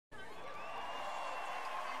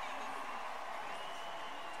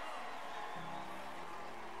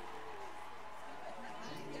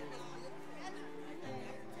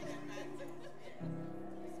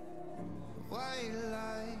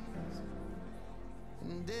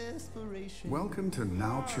Welcome to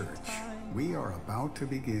Now Church. We are about to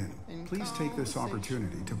begin. Please take this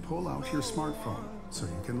opportunity to pull out your smartphone so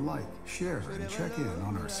you can like, share, and check in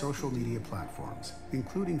on our social media platforms,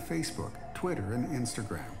 including Facebook, Twitter, and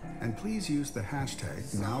Instagram. And please use the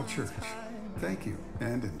hashtag NowChurch. Thank you,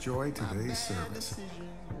 and enjoy today's service.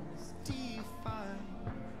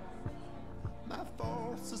 My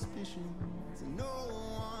false suspicions, no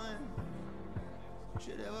one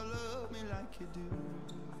should ever love me like you do.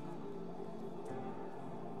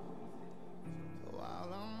 While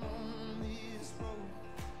I'm on this road,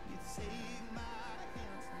 you save my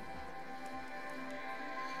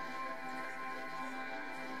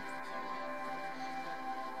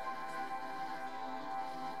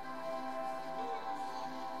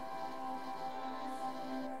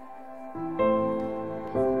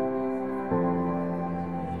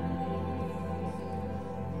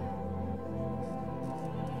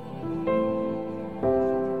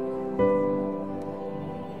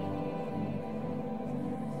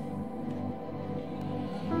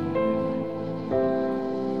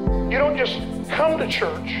just come to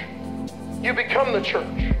church, you become the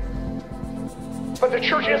church. But the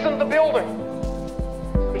church isn't the building.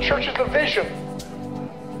 The church is the vision.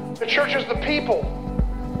 The church is the people.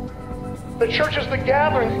 The church is the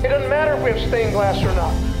gathering. It doesn't matter if we have stained glass or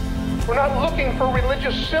not. We're not looking for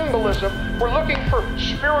religious symbolism. We're looking for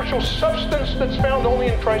spiritual substance that's found only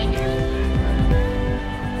in Christ Jesus.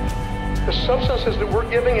 The substance is that we're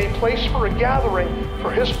giving a place for a gathering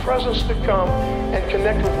for His presence to come and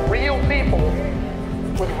connect with real people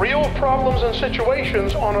with real problems and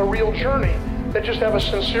situations on a real journey that just have a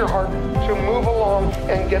sincere heart to move along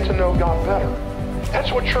and get to know God better.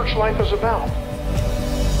 That's what church life is about.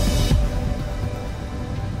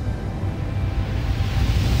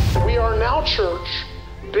 We are Now Church,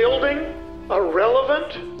 building a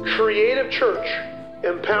relevant, creative church,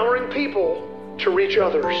 empowering people to reach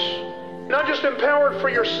others. Not just empowered for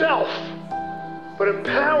yourself, but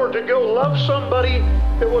empowered to go love somebody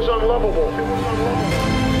that was unlovable.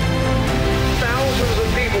 Thousands of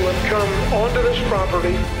people have come onto this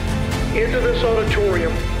property, into this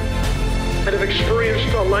auditorium, and have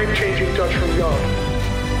experienced a life-changing touch from God.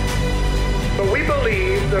 But we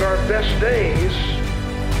believe that our best days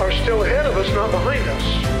are still ahead of us, not behind us.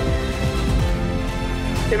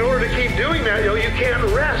 In order to keep doing that, you can't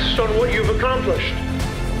rest on what you've accomplished.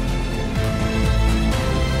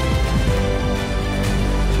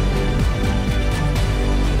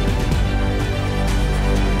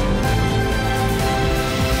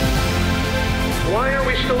 Why are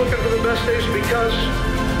we still looking for the best days? Because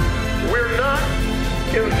we're not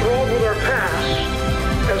enthralled with our past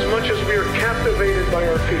as much as we are captivated by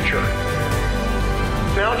our future.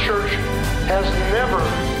 Now Church has never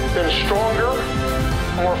been stronger,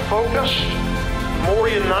 more focused, more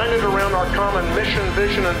united around our common mission,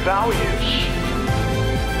 vision, and values.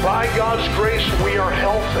 By God's grace, we are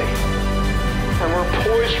healthy, and we're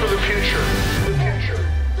poised for the future.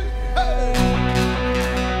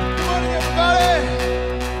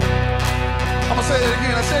 I'm going to say that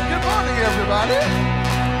again. I said, good morning, everybody.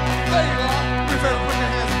 There you are. We better put your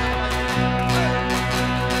hands together.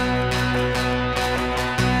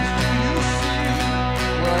 Do you see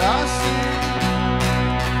what I see?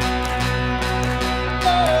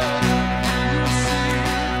 Oh, you see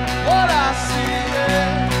what I see,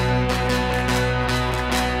 yeah.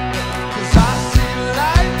 'Cause I see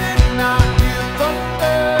lightning, I hear thunder.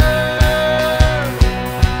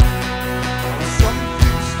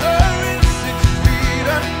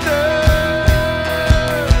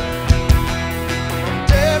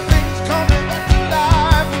 Dead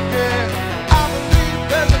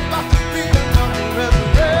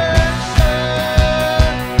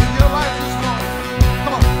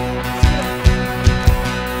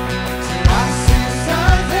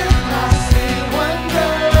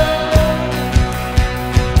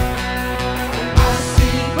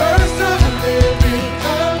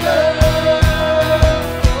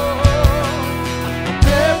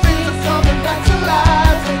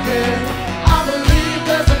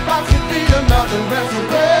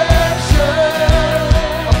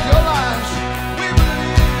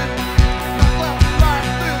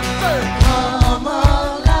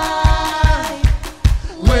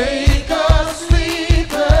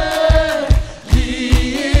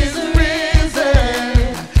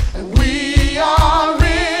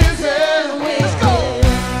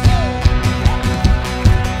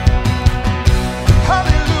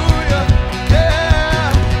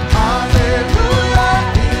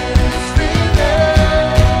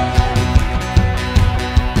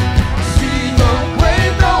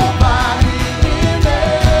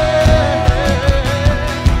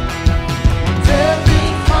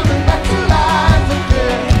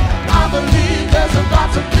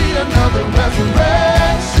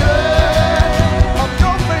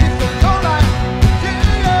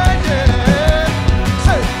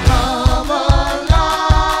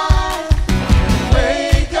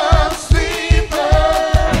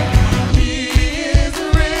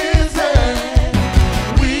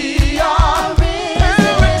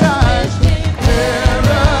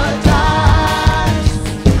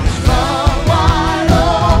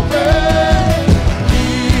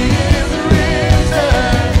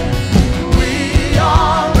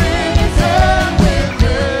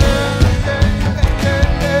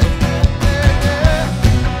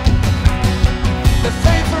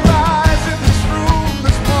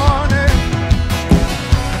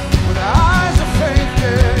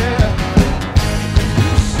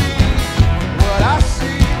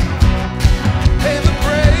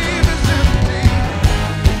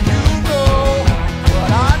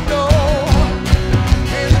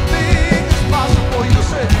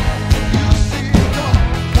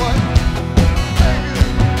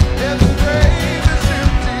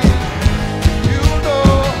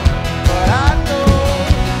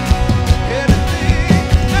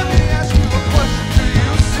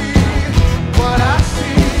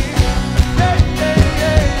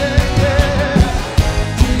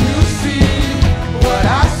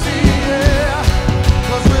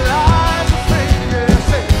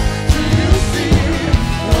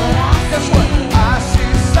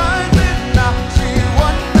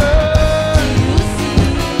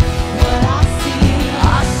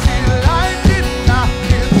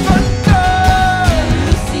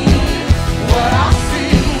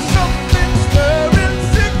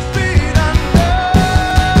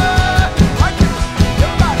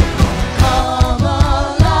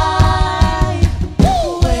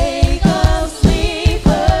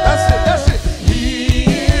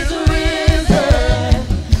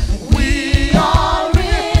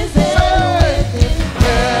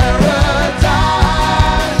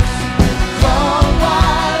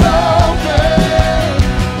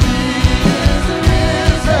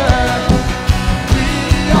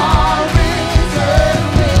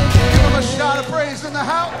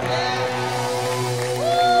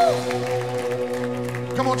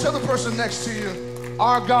next to you.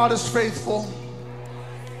 Our God is faithful.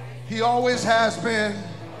 He always has been,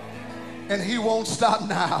 and he won't stop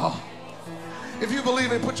now. If you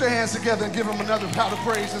believe it, put your hands together and give him another pound of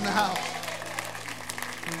praise in the house.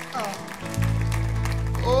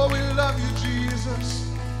 Oh, we love you,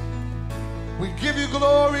 Jesus. We give you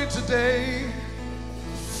glory today.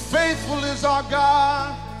 Faithful is our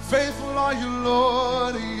God. Faithful are you,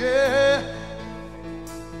 Lord. Yeah.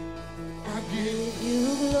 I give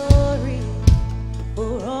you glory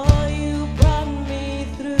for all you brought me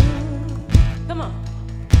through. Come on.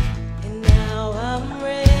 And now I'm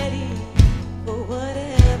ready for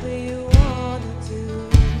whatever you want to do.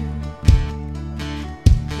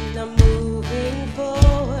 And I'm moving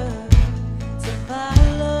forward to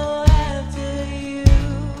follow after you.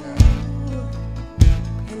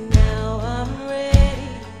 And now I'm ready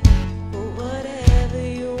for whatever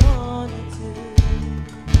you want to do.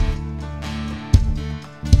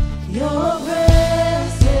 Your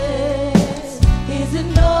presence is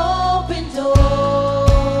an open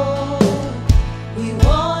door. We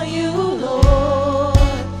want you, Lord,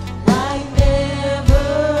 like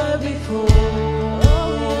never before.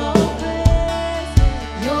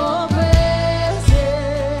 Your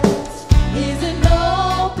presence is an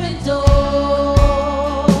open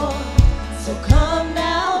door. So come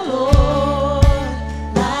now, Lord,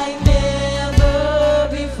 like never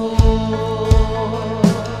before.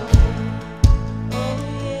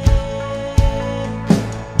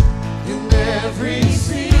 In every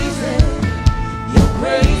season, your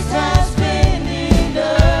grace has been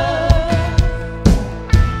enough,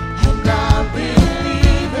 and I'm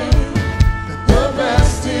believing the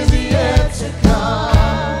best is yet to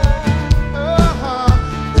come.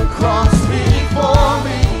 The cross before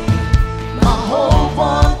me, my hope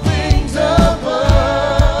on things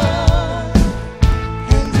above,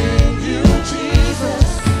 and in you, Jesus,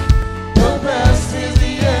 the best is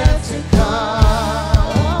yet to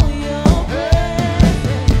come.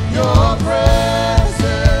 Your presence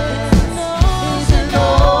is an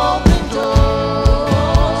open door.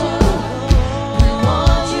 We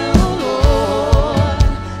want you, Lord,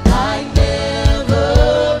 like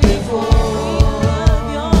never before.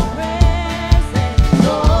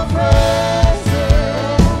 Your presence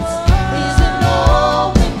is an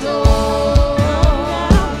open door.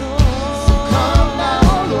 So come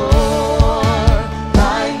now, Lord,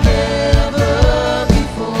 like never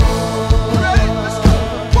before.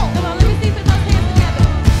 Come on, let me see if those hands together.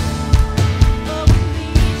 Oh, we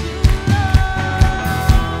need you, Lord.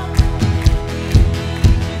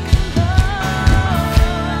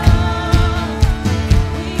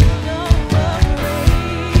 We know what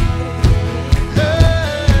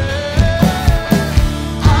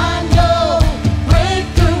I know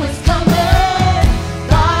breakthrough is coming.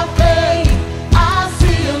 By faith, I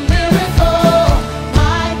see a miracle.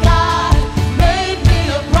 My God made me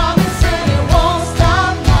a promise and it won't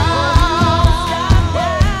stop now.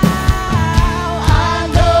 I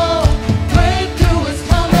know breakthrough is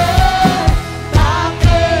coming. By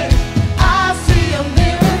faith, I see a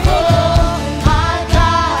miracle. My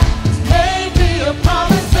God made me a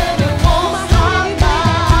promise and it won't stop now.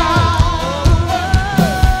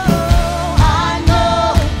 I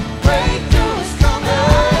know breakthrough is coming.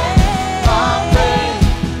 By faith,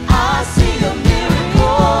 I see a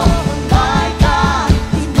miracle. My God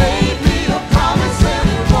made me a promise and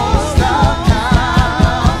it won't stop now.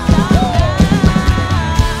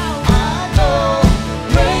 I know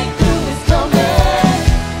breakthrough is coming.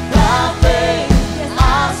 By faith, I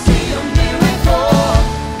see a miracle.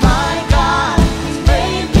 My God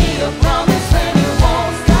made me a promise and it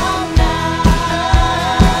won't stop now.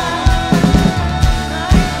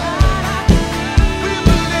 We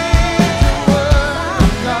believe your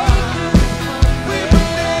word, God. We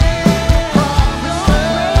believe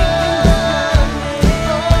promises.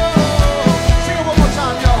 Sing it one more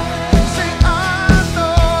time, y'all. Say,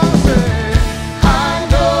 I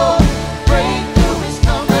know breakthrough is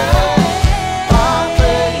coming. By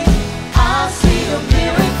faith, I see a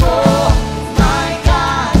miracle. My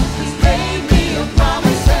God made me a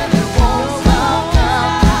promise and it won't stop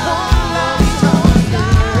now.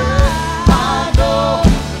 I know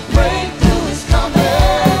breakthrough is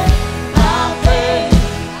coming. By faith,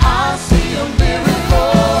 I see a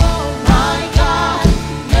miracle. My God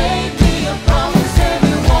made me a promise and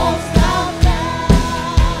it won't stop now.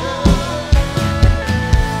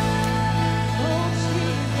 Oh,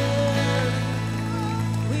 Jesus,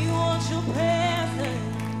 we want your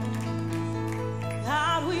presence.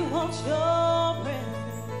 God, we want your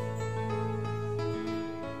presence.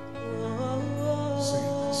 Sing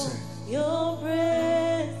it, sing it. Your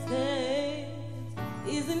presence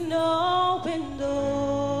is an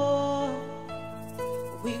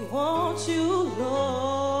want you,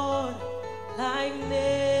 Lord, like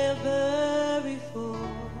never before.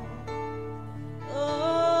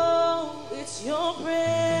 Oh, it's your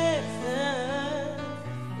presence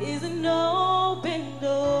is an open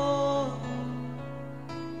door.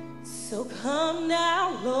 So come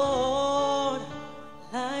now, Lord,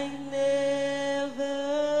 like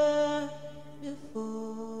never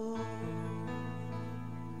before.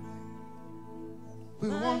 We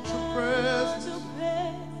want your presence.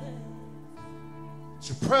 It's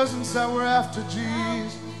your presence that we're after,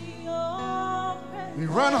 Jesus. We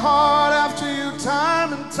run hard after you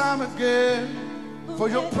time and time again, for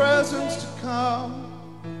your presence to come,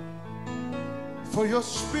 for your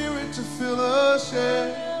spirit to fill us,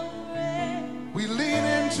 yeah. We lean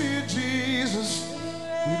into you, Jesus.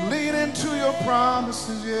 We lean into your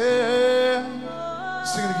promises, yeah.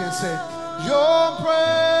 Sing it again, say, your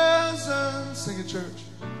presence, sing it, church,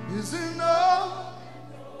 is enough.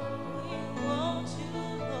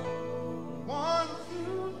 Want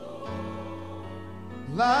you,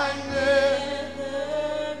 like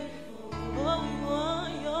never before. We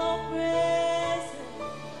want your presence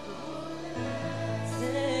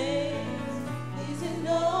is an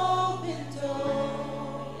open door.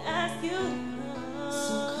 Ask you to come.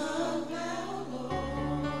 So come now, Lord,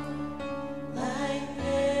 like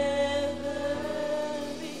never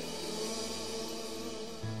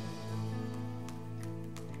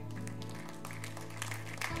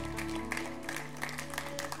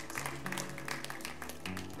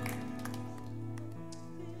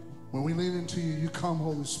When we lean into you, you come,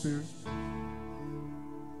 Holy Spirit.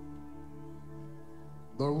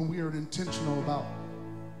 Lord, when we are intentional about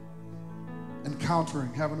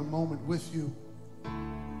encountering, having a moment with you,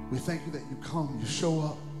 we thank you that you come, you show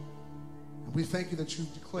up. And we thank you that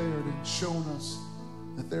you've declared and shown us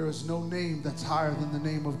that there is no name that's higher than the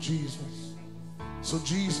name of Jesus. So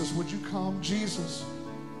Jesus, would you come? Jesus,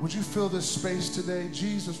 would you fill this space today?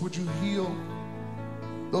 Jesus, would you heal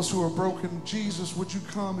those who are broken? Jesus, would you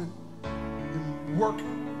come and work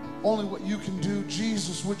only what you can do?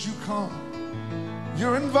 Jesus, would you come?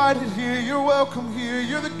 You're invited here. You're welcome here.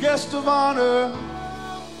 You're the guest of honor.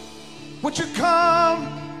 Would you come?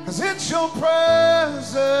 Because it's your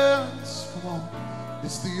presence. Come on.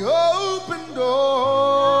 It's the open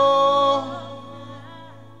door.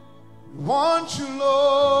 We want you,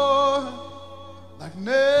 Lord, like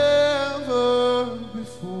never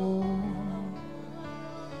before.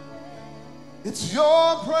 It's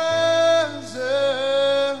your presence.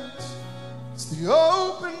 It's the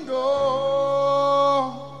open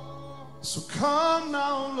door. So come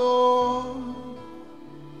now, Lord,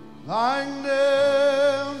 like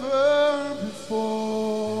never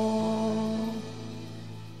before.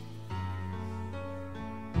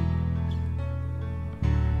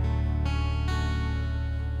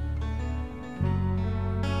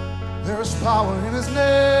 There is power in his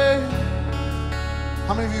name.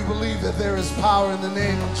 How many of you believe that there is power in the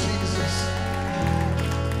name of Jesus?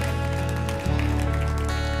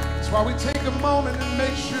 That's why we take a moment and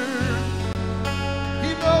make sure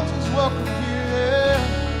he knows he's welcome here.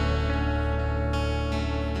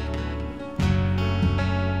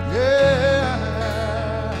 Yeah.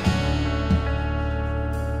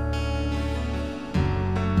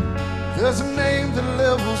 There's a name that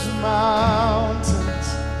levels mountains,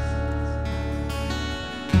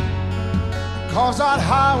 carves out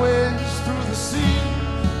highways through the sea.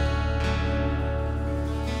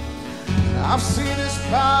 And I've seen his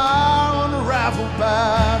power unravel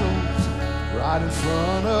battles right in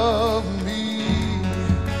front of me.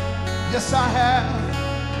 Yes, I have.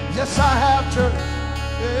 Yes, I have, church.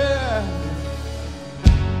 Yeah.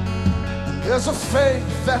 And there's a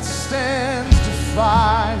faith that stands to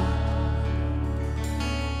fight.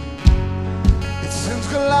 It sends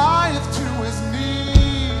Goliath to his knees.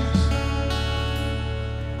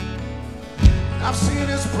 I've seen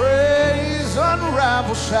his praise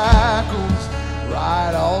unravel shackles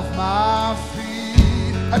right off my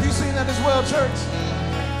feet. Have you seen that as well, church?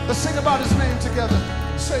 Let's sing about his name together.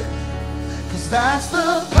 Say, 'cause that's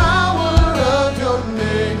the power of your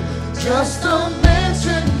name. Just a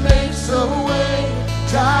mention makes a way.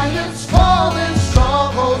 Giants falling,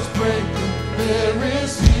 strongholds breaking. There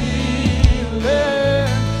is healing.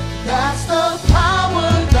 That's the power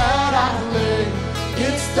that I claim.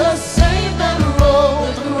 It's the same that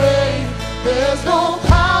rose the grave. There's no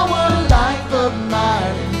power like the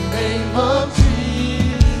mighty name of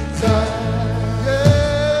Jesus.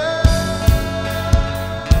 Yeah.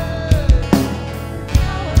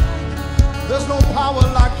 There's no power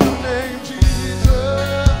like your name,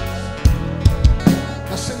 Jesus.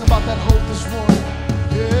 Let's sing about that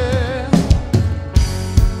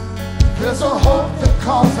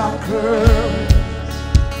calls out courage.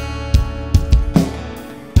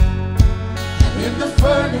 In the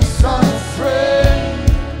furnace unafraid,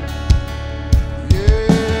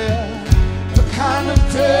 yeah, the kind of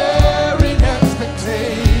daring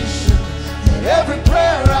expectation that every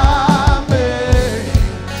prayer I make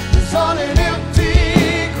is on an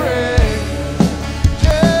empty grave.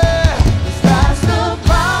 Yeah, 'cause that's the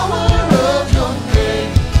power of your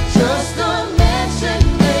name. Just a mention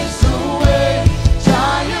makes a way.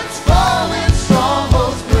 Giants fall and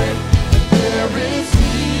strongholds break, and there is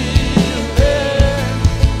healing.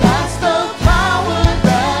 That's the power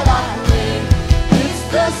that I claim. It's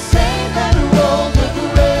the same that rolled the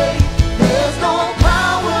grave. There's no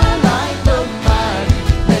power like the mighty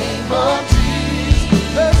name of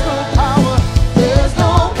Jesus. There's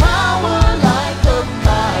no power like the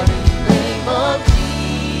mighty name of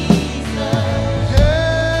Jesus. Yeah,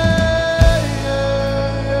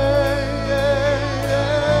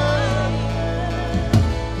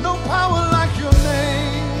 no power like your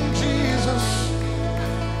name, Jesus.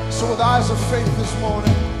 So with eyes of faith this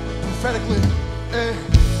morning, prophetically,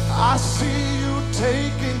 I see you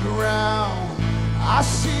taking ground. I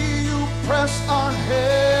see you press on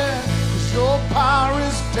ahead, 'cause your power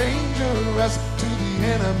is dangerous to the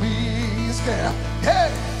enemies. Yeah. Hey,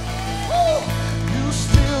 woo. You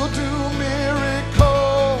still do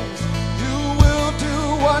miracles. You will do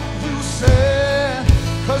what you said,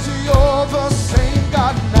 'cause you're the same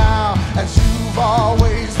God now as you've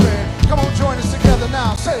always been. Come on, join us together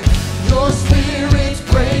now. Say, your spirit's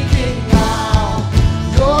breaking out.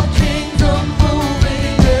 Your kingdom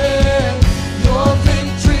moving in. Your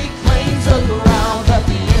victory claims the ground that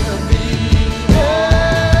the enemy.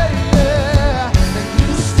 Yeah, yeah. And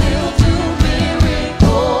you still do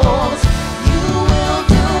miracles. You will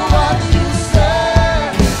do what you said.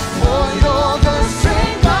 For you're the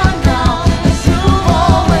same God now as you've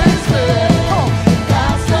always been. Come on.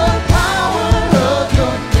 That's the power of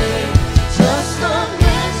your name. Just a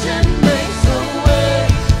mention makes a way.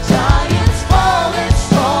 Giants fall and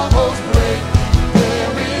strongholds break.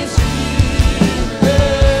 There is healing.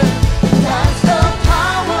 That's the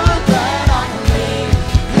power that I claim.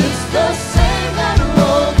 It's the same that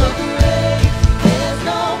rolled the grave. There's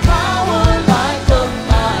no power like the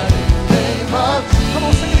mighty name of Jesus. Come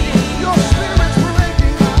on, sing it again. Your spirit's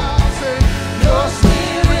breaking out. Say, your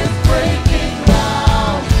spirit's breaking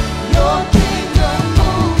out. Your kingdom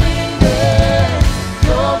moving in.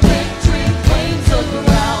 Your victory claims the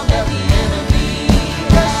ground that the enemy.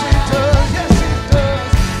 Yes, it does. Yes, it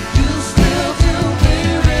does. You still do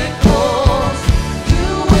miracles. You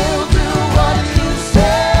will do what you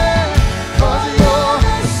said. 'Cause you're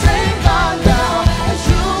the same God now as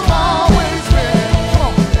you've always been. Come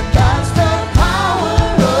on. And that's the power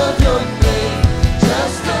of your name.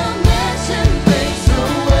 Just a mention makes a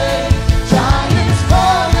way. Giants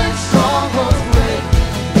fall and strongholds break.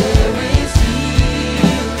 There is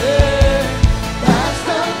healing. That's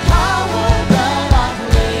the power that I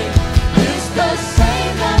claim. It's the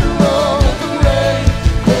same that rolled the grave.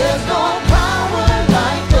 There's no power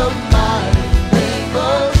like the mighty name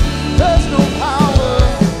of Jesus. There's no power.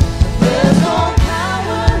 There's no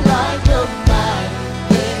power like the mighty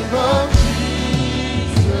name of Jesus.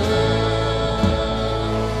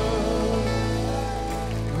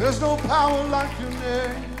 There's no power like your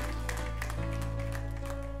name.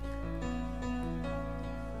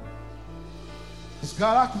 Cause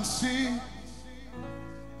God, I can see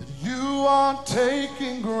that you are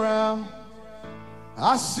taking ground.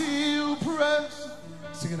 I see you press.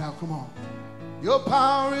 Sing it out, come on. Your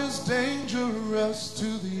power is dangerous to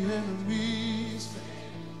the enemies.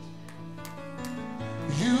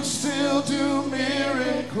 You still do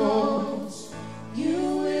miracles. You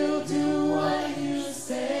will do what you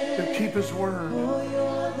say. To keep his word. For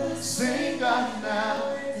you're the Sing God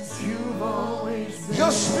now. as you've always been.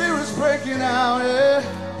 Your spirit's breaking out, yeah.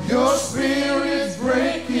 Your spirit's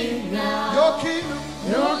breaking out.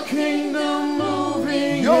 Your kingdom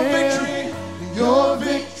moving. Your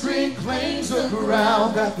victory claims the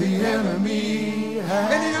ground that the enemy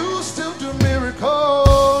has. And you still do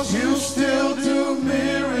miracles. You still do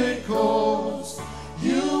miracles.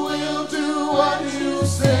 You will do what you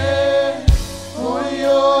said. For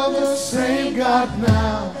you're the same God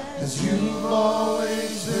now as you've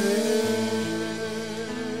always been.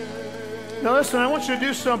 Now listen, I want you to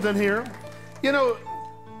do something here. You know,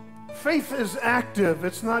 faith is active.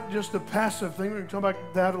 It's not just a passive thing. We're going to talk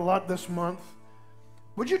about that a lot this month.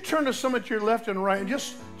 Would you turn to someone to your left and right and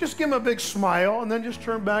just give them a big smile, and then just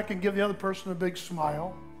turn back and give the other person a big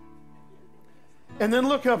smile? And then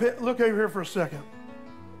look over here for a second.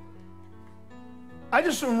 I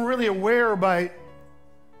just am really aware by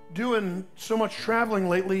doing so much traveling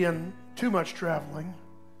lately and too much traveling.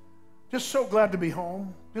 Just so glad to be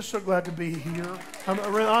home. Just so glad to be here.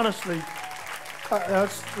 Honestly,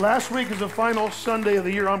 last week is the final Sunday of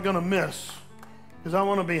the year I'm going to miss because I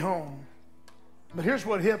want to be home. But here's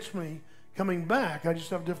what hits me coming back. I just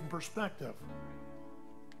have a different perspective.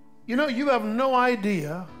 You know, you have no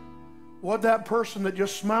idea what that person that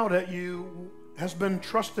just smiled at you has been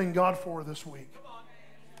trusting God for this week.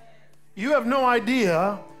 You have no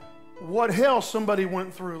idea what hell somebody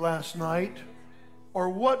went through last night, or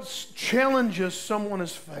what challenges someone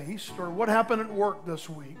has faced, or what happened at work this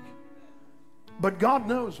week. But God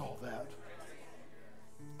knows all that.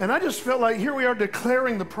 And I just felt like here we are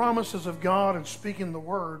declaring the promises of God and speaking the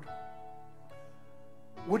word.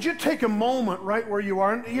 Would you take a moment right where you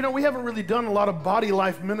are? And, you know, we haven't really done a lot of body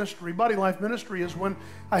life ministry. Body life ministry is when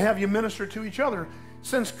I have you minister to each other.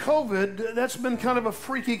 Since COVID, that's been kind of a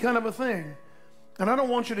freaky kind of a thing. And I don't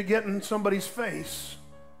want you to get in somebody's face.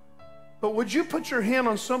 But would you put your hand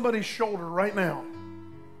on somebody's shoulder right now?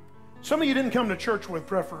 Some of you didn't come to church with,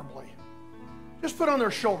 preferably. Just put on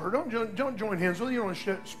their shoulder. Don't join hands with them. You don't want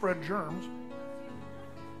to spread germs.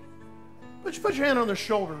 But you put your hand on their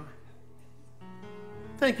shoulder.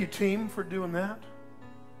 Thank you, team, for doing that.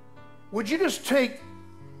 Would you just take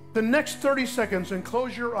the next 30 seconds and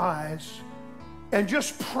close your eyes and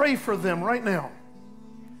just pray for them right now?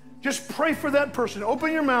 Just pray for that person.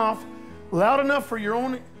 Open your mouth loud enough for your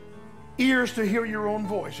own ears to hear your own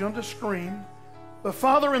voice. You don't have to scream. But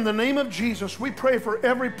Father, in the name of Jesus, we pray for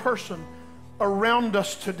every person around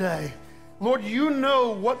us today. Lord, you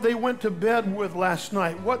know what they went to bed with last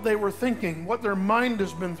night, what they were thinking, what their mind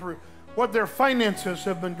has been through, what their finances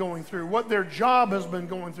have been going through, what their job has been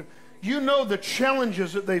going through. You know the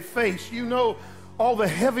challenges that they face. You know all the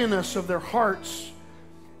heaviness of their hearts.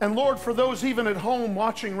 And Lord, for those even at home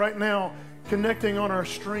watching right now, connecting on our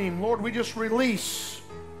stream, Lord, we just release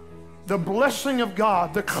the blessing of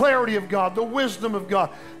God, the clarity of God, the wisdom of God,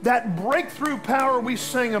 that breakthrough power we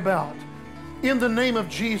sang about in the name of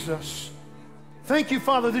Jesus. Thank you,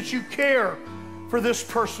 Father, that you care for this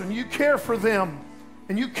person. You care for them.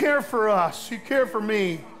 And you care for us. You care for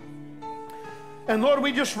me. And Lord,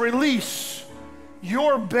 we just release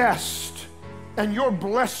your best and your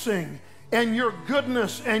blessing and your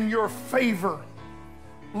goodness and your favor.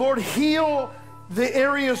 Lord, heal the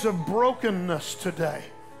areas of brokenness today.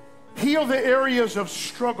 Heal the areas of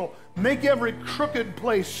struggle. Make every crooked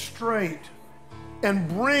place straight. And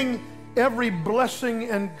bring every blessing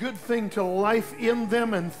and good thing to life in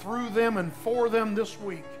them and through them and for them this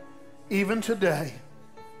week, even today.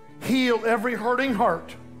 Heal every hurting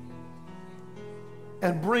heart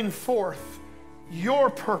and bring forth your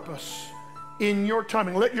purpose in your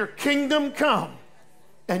timing. Let your kingdom come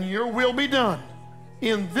and your will be done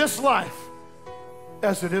in this life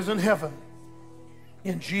as it is in heaven.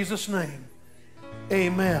 In Jesus' name,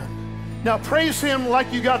 amen. Now praise him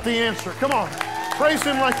like you got the answer. Come on. Praise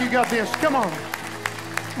him like you got the answer. Come on.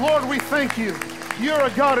 Lord, we thank you. You're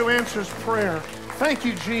a God who answers prayer. Thank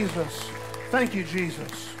you, Jesus. Thank you,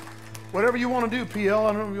 Jesus. Whatever you want to do, PL.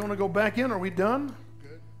 I don't know if you want to go back in. Are we done?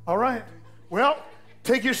 Good. All right. Well,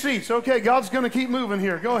 take your seats. Okay, God's going to keep moving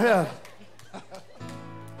here. Go ahead.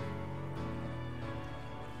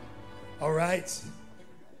 All right.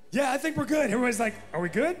 Yeah, I think we're good. Everybody's like, are we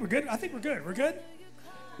good? We're good? I think we're good. We're good?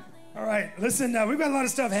 All right. Listen, we've got a lot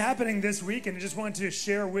of stuff happening this week, and I just wanted to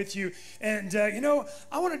share with you. And, you know,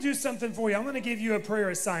 I want to do something for you. I'm going to give you a prayer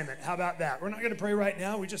assignment. How about that? We're not going to pray right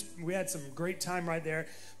now. We had some great time right there.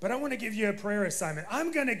 But I want to give you a prayer assignment.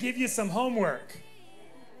 I'm going to give you some homework.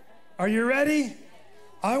 Are you ready?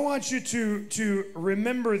 I want you to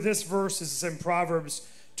remember this verse. It's in Proverbs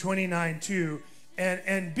 29:2,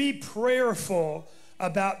 and be prayerful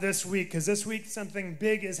about this week, because this week something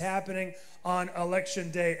big is happening on election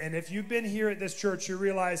day. And if you've been here at this church, you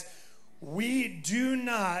realize we do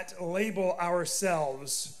not label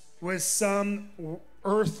ourselves with some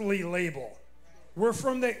earthly label. We're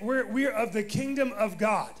of the kingdom of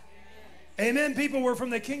God. Amen, people. We're from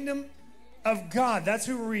the kingdom of God. That's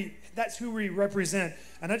who we represent.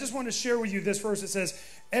 And I just want to share with you this verse. It says,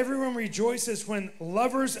 everyone rejoices when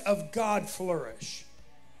lovers of God flourish,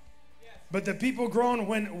 but the people groan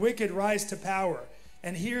when wicked rise to power.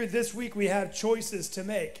 And here this week we have choices to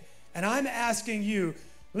make. And I'm asking you,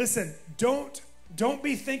 listen, don't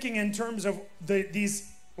be thinking in terms of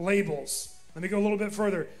these labels. Let me go a little bit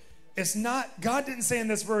further. It's not, God didn't say in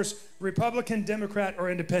this verse, Republican, Democrat, or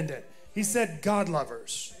Independent. He said God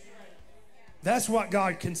lovers. That's what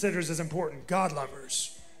God considers as important, God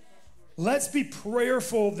lovers. Let's be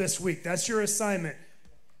prayerful this week. That's your assignment.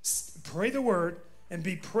 Pray the word and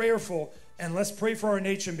be prayerful, and let's pray for our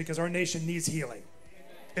nation because our nation needs healing.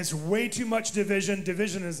 It's way too much division.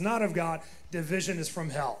 Division is not of God. Division is from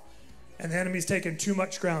hell. And the enemy's taken too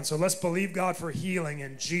much ground. So let's believe God for healing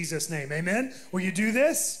in Jesus' name. Amen? Will you do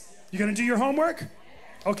this? You going to do your homework?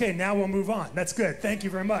 Okay, now we'll move on. That's good. Thank you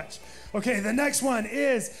very much. Okay, the next one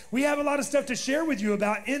is we have a lot of stuff to share with you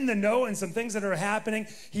about in the know and some things that are happening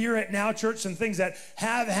here at Now Church, some things that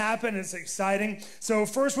have happened. It's exciting. So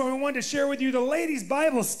first one, we wanted to share with you the ladies'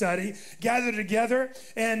 Bible study gathered together.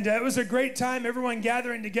 And it was a great time, everyone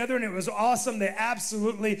gathering together, and it was awesome. They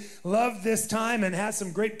absolutely loved this time and had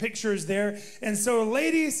some great pictures there. And so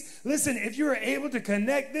ladies, listen, if you are able to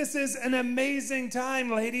connect, this is an amazing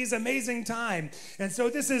time, ladies, amazing time. And so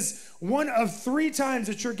this is one of 3 times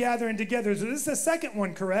that you're gathering together. So this is the second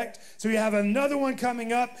one, correct? So you have another one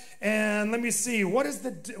coming up, and let me see. What is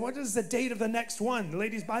the date of the next one? The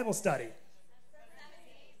ladies' Bible study.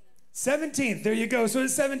 17th. There you go. So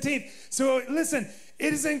it's 17th. So listen,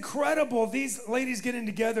 it is incredible. These ladies getting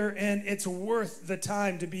together, and it's worth the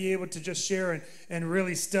time to be able to just share and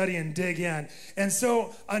really study and dig in. And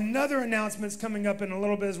so another announcement's coming up in a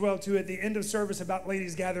little bit as well, too, at the end of service about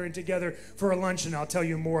ladies gathering together for a luncheon. I'll tell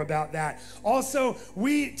you more about that. Also,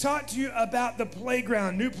 we talked to you about the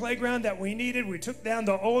playground, new playground that we needed. We took down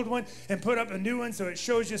the old one and put up a new one, so it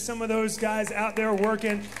shows you some of those guys out there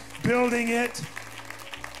working, building it.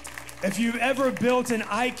 If you've ever built an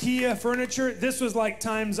IKEA furniture, this was like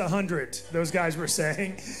times 100, those guys were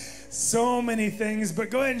saying. So many things, but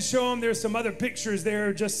go ahead and show them. There's some other pictures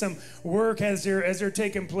there, just some work as they're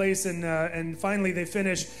taking place, and finally they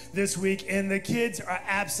finish this week, and the kids are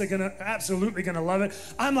absolutely gonna love it.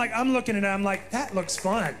 I'm looking at it, I'm like, that looks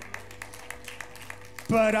fun.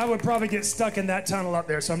 But I would probably get stuck in that tunnel up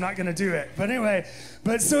there, so I'm not going to do it. But anyway,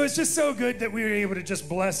 so it's just so good that we were able to just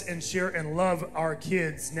bless and share and love our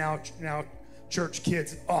kids, now church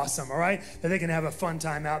kids. Awesome, all right? That they can have a fun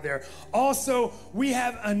time out there. Also, we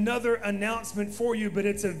have another announcement for you, but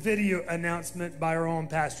it's a video announcement by our own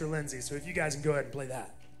Pastor Lindsay. So if you guys can go ahead and play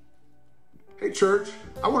that. Hey church,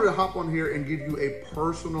 I wanted to hop on here and give you a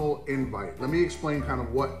personal invite. Let me explain kind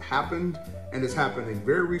of what happened and is happening.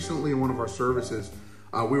 Very recently in one of our services,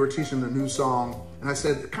 we were teaching a new song, and I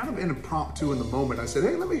said, kind of impromptu in the moment, I said,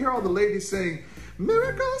 hey, let me hear all the ladies sing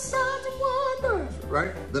miracles, signs, and wonders,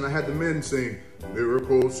 right? Then I had the men sing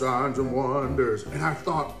miracles, signs, and wonders. And I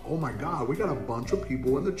thought, oh my God, we got a bunch of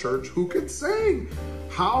people in the church who can sing.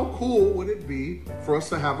 How cool would it be for us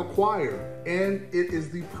to have a choir? And it is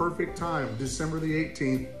the perfect time. December the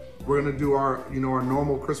 18th, we're gonna do our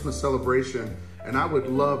normal Christmas celebration. And I would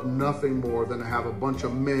love nothing more than to have a bunch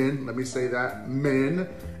of men, let me say that, men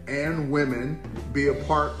and women be a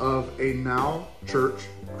part of a Now Church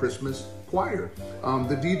Christmas choir.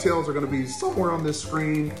 The details are going to be somewhere on this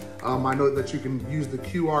screen. I know that you can use the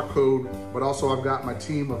QR code, but also I've got my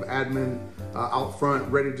team of admin out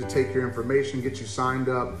front ready to take your information, get you signed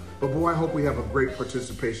up. But boy, I hope we have a great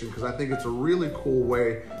participation because I think it's a really cool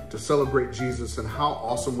way to celebrate Jesus, and how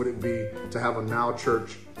awesome would it be to have a Now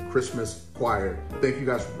Church Christmas choir. Thank you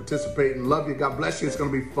guys for participating. Love you. God bless you. It's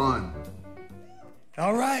going to be fun.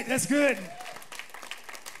 All right, that's good.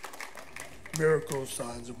 Miracles,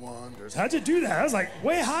 signs, and wonders. How'd you do that? I was like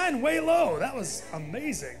way high and way low. That was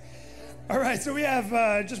amazing. All right, so we have,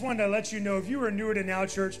 just wanted to let you know, if you are newer to Now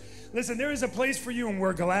Church, listen, there is a place for you, and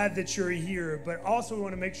we're glad that you're here, but also we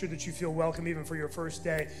want to make sure that you feel welcome even for your first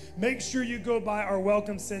day. Make sure you go by our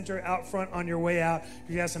welcome center out front on your way out.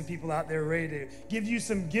 You have some people out there ready to give you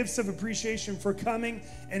some gifts of appreciation for coming,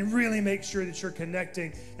 and really make sure that you're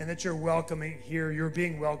connecting and that you're welcoming here. You're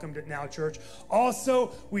being welcomed at Now Church.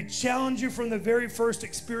 Also, we challenge you from the very first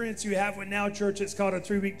experience you have with Now Church. It's called a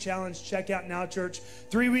 3-week challenge. Check out Now Church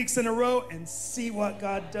 3 weeks in a row and see what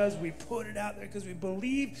God does. We put it out there because we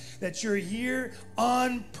believe that you're here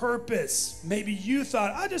on purpose. Maybe you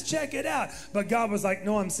thought, I'll just check it out. But God was like,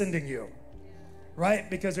 no, I'm sending you. Right?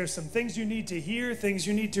 Because there's some things you need to hear, things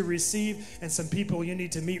you need to receive, and some people you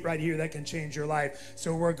need to meet right here that can change your life.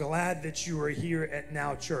 So we're glad that you are here at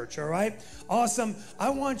Now Church. All right? Awesome. I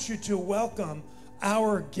want you to welcome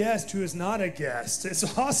our guest who is not a guest.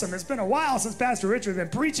 It's awesome. It's been a while since Pastor Richard has been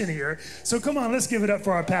preaching here. So come on, let's give it up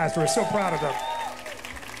for our pastor. We're so proud of him.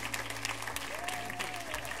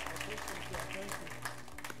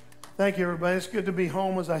 Thank you, everybody. It's good to be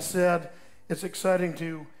home, as I said. It's exciting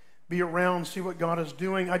to be around, see what God is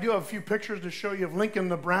doing. I do have a few pictures to show you of Lincoln,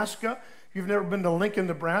 Nebraska. If you've never been to Lincoln,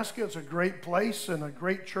 Nebraska, it's a great place and a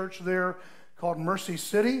great church there called Mercy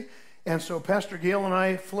City. And so Pastor Gail and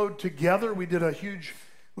I flowed together. We did a huge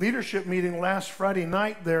leadership meeting last Friday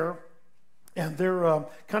night there, and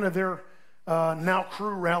their Now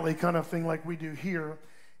Crew rally kind of thing like we do here.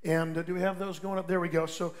 And do we have those going up? There we go.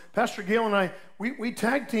 So Pastor Gail and I, we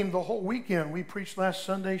tag teamed the whole weekend. We preached last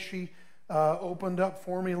Sunday. She opened up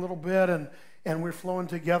for me a little bit, and we're flowing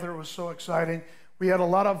together. It was so exciting. We had a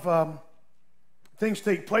lot of things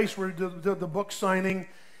take place. We did the book signing.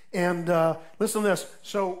 And listen to this.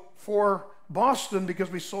 So for Boston, because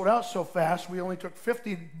we sold out so fast, we only took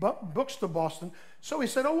 50 books to Boston. So we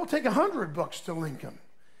said, oh, we'll take 100 books to Lincoln.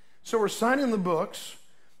 So we're signing the books.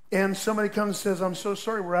 And somebody comes and says, I'm so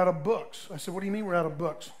sorry, we're out of books. I said, what do you mean we're out of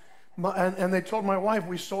books? And they told my wife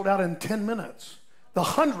we sold out in 10 minutes, the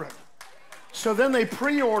 100. So then they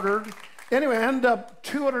pre-ordered. Anyway, I ended up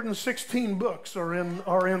 216 books are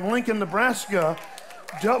in Lincoln, Nebraska,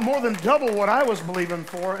 more than double what I was believing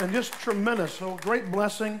for, and just tremendous. So great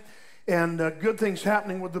blessing and good things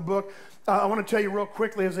happening with the book. I want to tell you real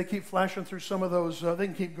quickly as they keep flashing through some of those, they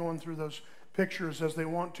can keep going through those pictures as they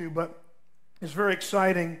want to, but it's very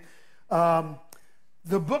exciting. The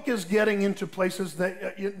book is getting into places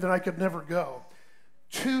that I could never go.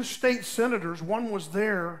 2 state senators, one was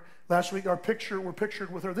there last week. We're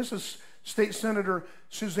pictured with her. This is State Senator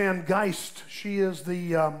Suzanne Geist. She is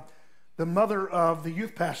the mother of the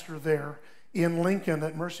youth pastor there in Lincoln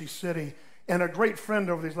at Mercy City, and a great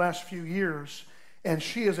friend over these last few years. And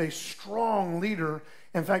she is a strong leader.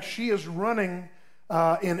 In fact, she is running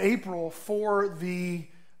in April for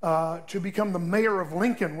to become the mayor of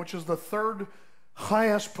Lincoln, which is the 3rd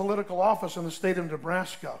highest political office in the state of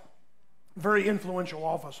Nebraska. Very influential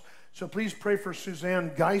office. So please pray for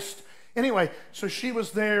Suzanne Geist. Anyway, so she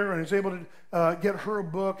was there and was able to get her a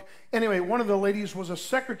book. Anyway, one of the ladies was a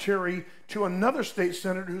secretary to another state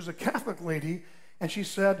senator who's a Catholic lady, and she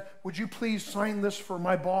said, would you please sign this for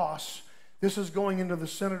my boss? This is going into the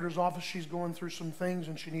senator's office. She's going through some things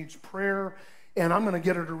and she needs prayer, and I'm going to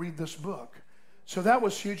get her to read this book. So that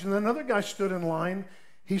was huge. And then another guy stood in line.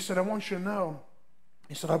 He said, I want you to know.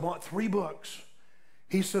 He said, I bought 3 books.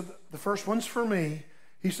 He said, the first one's for me.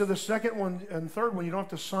 He said, the second one and third one, you don't have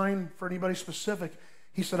to sign for anybody specific.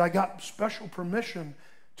 He said, I got special permission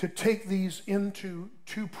to take these into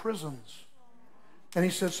 2 prisons. And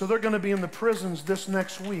he said, so they're going to be in the prisons this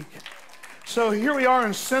next week. So here we are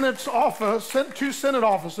in Senate's office, 2 Senate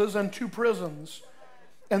offices and 2 prisons.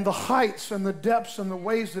 And the heights and the depths and the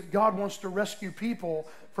ways that God wants to rescue people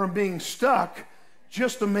from being stuck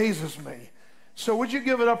just amazes me. So would you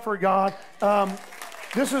give it up for God?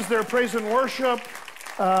 This is their praise and worship.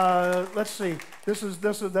 Let's see.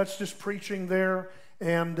 That's just preaching there.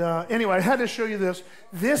 And anyway, I had to show you this.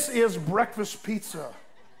 This is breakfast pizza.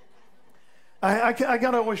 I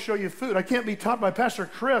got to always show you food. I can't be taught by Pastor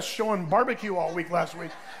Chris showing barbecue all week last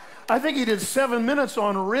week. I think he did 7 minutes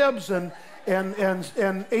on ribs and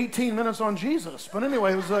 18 minutes on Jesus. But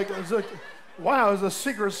anyway, it was like, wow, it was a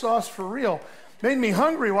secret sauce for real. Made me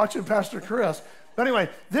hungry watching Pastor Chris. But anyway,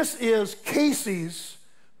 this is Casey's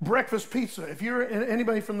breakfast pizza. If you're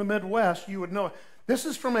anybody from the Midwest, you would know it. This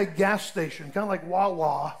is from a gas station, kind of like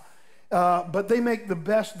Wawa. But they make the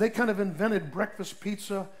best. They kind of invented breakfast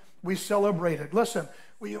pizza. We celebrate it. Listen,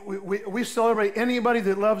 we celebrate anybody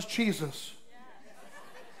that loves Jesus.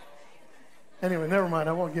 Anyway, never mind.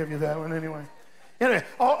 I won't give you that one anyway. Anyway,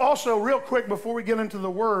 also, real quick before we get into the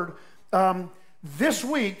Word, this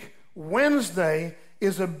week, Wednesday,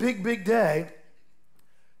 is a big, big day.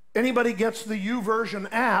 Anybody gets the YouVersion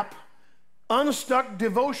app, Unstuck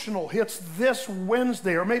Devotional hits this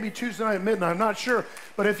Wednesday, or maybe Tuesday night at midnight, I'm not sure.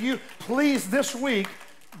 But if you please this week,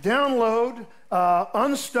 download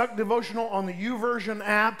Unstuck Devotional on the YouVersion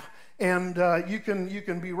app, and you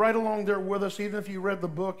can be right along there with us. Even if you read the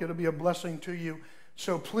book, it'll be a blessing to you.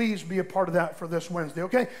 So please be a part of that for this Wednesday,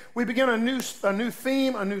 okay? We begin a new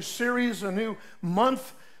theme, a new series, a new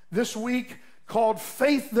month this week called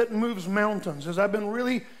Faith That Moves Mountains. As I've been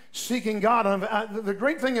really seeking God, the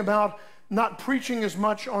great thing about not preaching as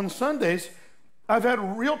much on Sundays, I've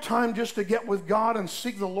had real time just to get with God and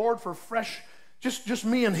seek the Lord for fresh, just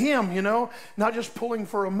me and Him, you know, not just pulling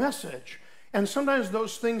for a message. And sometimes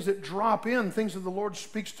those things that drop in, things that the Lord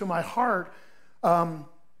speaks to my heart, I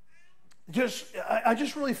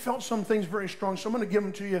just really felt some things very strong. So I'm going to give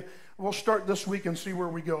them to you. We'll start this week and see where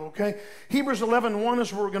we go, okay? Hebrews 11:1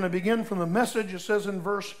 is where we're going to begin from the message. It says in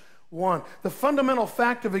verse 1, the fundamental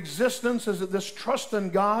fact of existence is that this trust in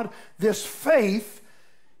God, this faith,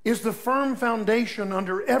 is the firm foundation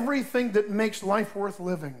under everything that makes life worth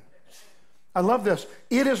living. I love this.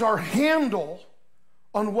 It is our handle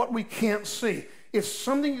on what we can't see. It's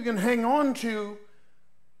something you can hang on to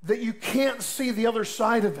that you can't see the other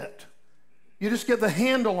side of it. You just get the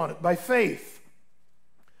handle on it by faith.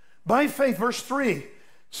 By faith, verse 3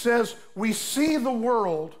 says, we see the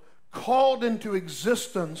world called into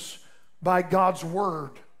existence by God's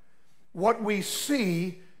word. What we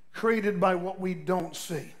see created by what we don't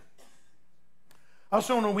see. I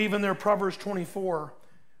also want to weave in there Proverbs 24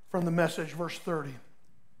 from the Message, verse 30.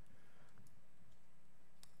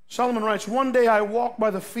 Solomon writes, "One day I walked by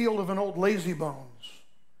the field of an old lazybones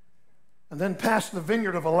and then past the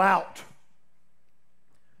vineyard of a lout.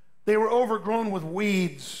 They were overgrown with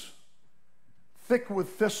weeds, thick with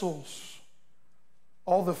thistles,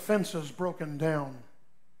 all the fences broken down.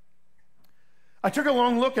 I took a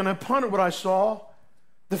long look and I pondered what I saw.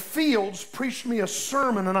 The fields preached me a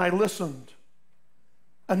sermon and I listened.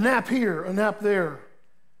 A nap here, a nap there.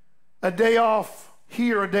 A day off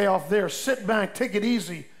here, a day off there. Sit back, take it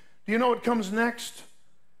easy. Do you know what comes next?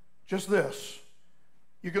 Just this.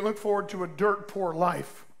 You can look forward to a dirt poor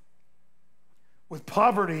life with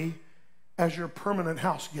poverty as your permanent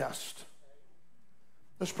house guest."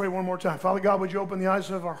 Let's pray one more time. Father God, would you open the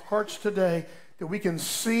eyes of our hearts today that we can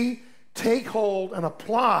see, take hold, and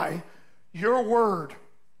apply your word.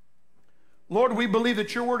 Lord, we believe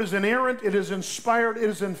that your word is inerrant, it is inspired, it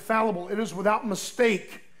is infallible, it is without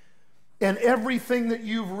mistake. And everything that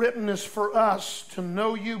you've written is for us to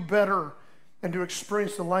know you better and to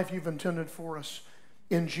experience the life you've intended for us.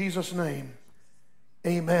 In Jesus' name,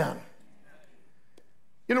 amen.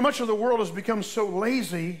 You know, much of the world has become so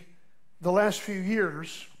lazy the last few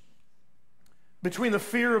years between the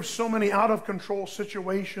fear of so many out-of-control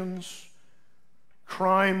situations,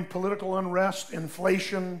 crime, political unrest,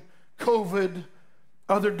 inflation, COVID,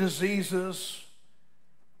 other diseases.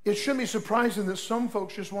 It shouldn't be surprising that some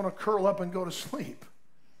folks just want to curl up and go to sleep.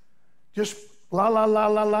 Just la, la, la,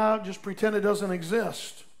 la, la, just pretend it doesn't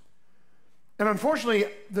exist. And unfortunately,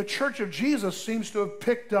 the Church of Jesus seems to have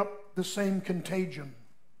picked up the same contagion.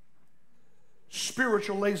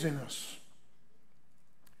 Spiritual laziness.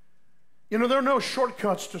 You know, there are no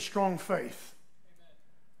shortcuts to strong faith.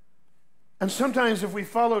 And sometimes if we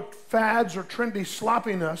follow fads or trendy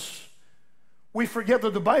sloppiness, we forget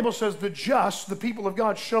that the Bible says the just, the people of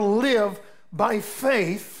God, shall live by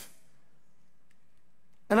faith.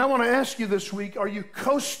 And I want to ask you this week, are you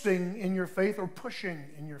coasting in your faith or pushing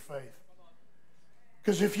in your faith?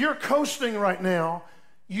 Because if you're coasting right now,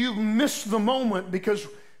 you've missed the moment, because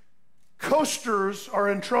coasters are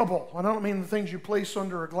in trouble. I don't mean the things you place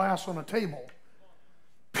under a glass on a table.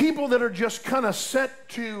 People that are just kind of set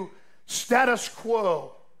to status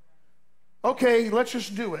quo. Okay, let's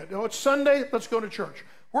just do it. Oh, it's Sunday, let's go to church.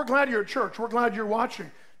 We're glad you're at church. We're glad you're watching.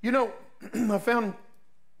 You know, I found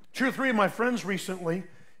 2 or 3 of my friends recently,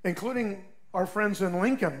 including our friends in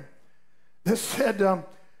Lincoln, that said,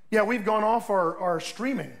 yeah, we've gone off our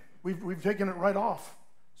streaming. We've taken it right off.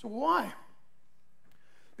 So why?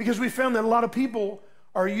 Because we found that a lot of people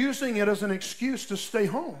are using it as an excuse to stay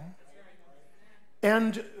home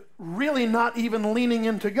and really not even leaning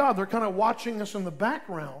into God. They're kind of watching us in the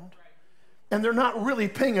background, and they're not really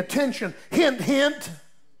paying attention. Hint, hint.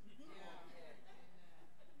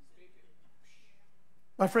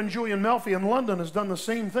 My friend Julian Melfi in London has done the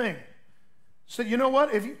same thing. Said, you know what?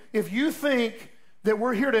 If you think that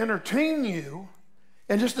we're here to entertain you,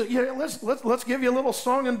 and just let's give you a little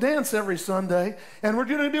song and dance every Sunday, and we're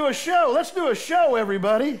going to do a show. Let's do a show,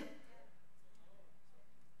 everybody.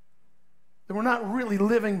 Then we're not really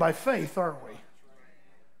living by faith, are we?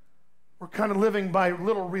 We're kind of living by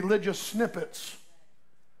little religious snippets,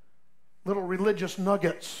 little religious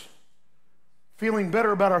nuggets, feeling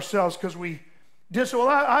better about ourselves because we did so. Well,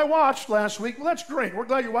 I watched last week. Well, that's great. We're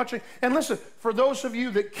glad you're watching. And listen, for those of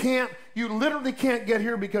you that you literally can't get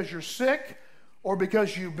here because you're sick or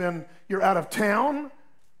because you're out of town,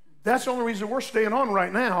 that's the only reason we're staying on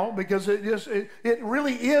right now, because it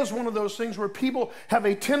really is one of those things where people have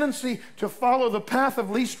a tendency to follow the path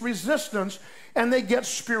of least resistance, and they get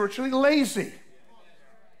spiritually lazy.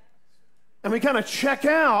 And we kind of check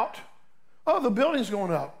out. Oh, the building's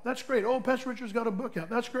going up. That's great. Oh, Pastor Richard's got a book out.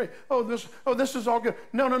 That's great. Oh, this is all good.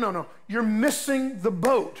 No. You're missing the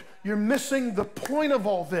boat. You're missing the point of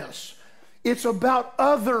all this. It's about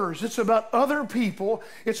others. It's about other people.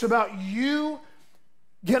 It's about you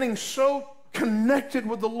getting so connected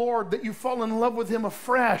with the Lord that you fall in love with Him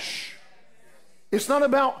afresh. It's not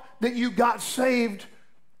about that you got saved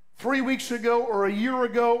 3 weeks ago or a year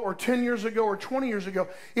ago or 10 years ago or 20 years ago.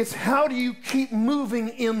 It's how do you keep moving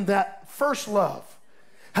in that first love?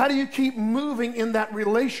 How do you keep moving in that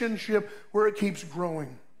relationship where it keeps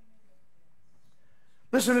growing?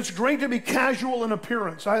 Listen, it's great to be casual in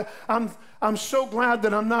appearance. I'm so glad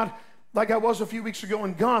that I'm not like I was a few weeks ago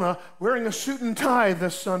in Ghana, wearing a suit and tie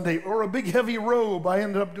this Sunday or a big heavy robe. I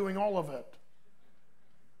ended up doing all of it.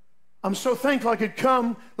 I'm so thankful I could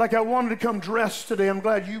come like I wanted to come dressed today. I'm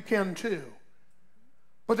glad you can too.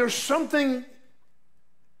 But there's something,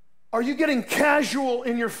 are you getting casual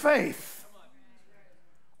in your faith?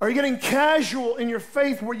 Are you getting casual in your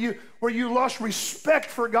faith where you lost respect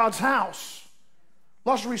for God's house,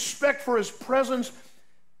 lost respect for his presence,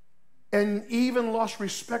 and even lost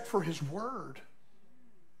respect for his word?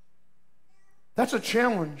 That's a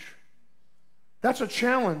challenge. That's a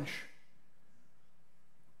challenge.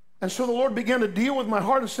 And so the Lord began to deal with my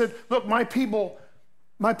heart and said, look, my people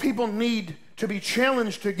need to be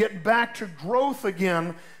challenged to get back to growth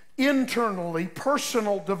again, internally,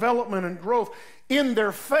 personal development and growth in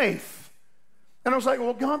their faith. And I was like,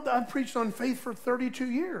 well, God, I've preached on faith for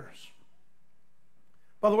 32 years.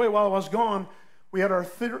 By the way, while I was gone, we had our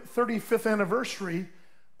 35th anniversary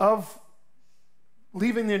of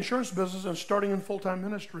leaving the insurance business and starting in full-time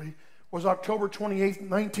ministry. Was October 28th,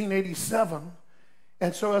 1987.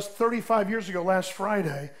 And so that's 35 years ago last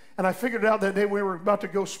Friday. And I figured out that day we were about to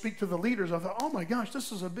go speak to the leaders. I thought, oh my gosh,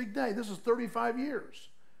 this is a big day. This is 35 years.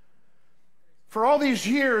 For all these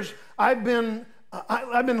years, I've been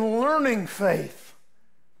learning faith.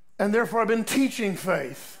 And therefore I've been teaching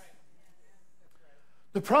faith.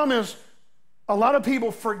 The problem is, a lot of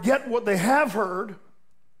people forget what they have heard,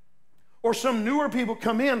 or some newer people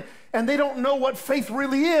come in and they don't know what faith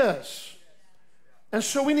really is. And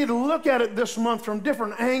so we need to look at it this month from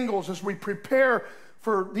different angles as we prepare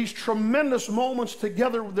for these tremendous moments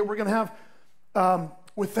together that we're going to have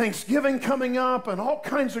with Thanksgiving coming up and all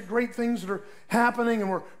kinds of great things that are happening, and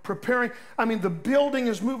we're preparing. I mean, the building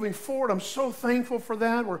is moving forward. I'm so thankful for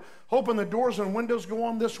that. We're hoping the doors and windows go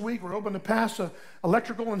on this week. We're hoping to pass an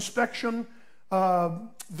electrical inspection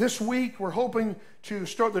this week. We're hoping to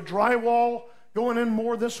start the drywall going in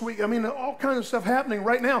more this week. I mean, all kinds of stuff happening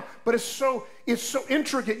right now, but it's so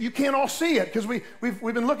intricate, you can't all see it because we've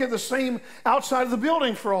been looking at the same outside of the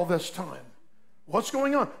building for all this time. What's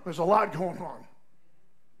going on? There's a lot going on.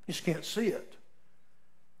 You just can't see it.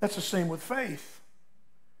 That's the same with faith.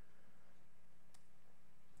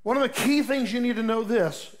 One of the key things you need to know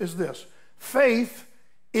is this. Faith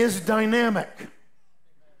is dynamic,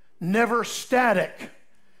 never static.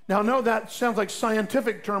 Now, I know that sounds like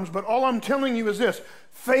scientific terms, but all I'm telling you is this.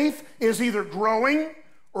 Faith is either growing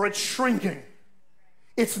or it's shrinking.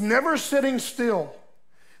 It's never sitting still.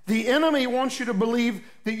 The enemy wants you to believe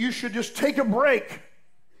that you should just take a break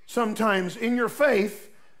sometimes in your faith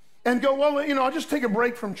and go, well, I'll just take a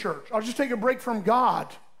break from church. I'll just take a break from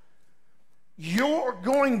God. You're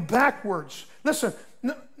going backwards. Listen,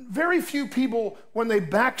 very few people, when they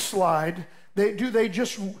backslide, they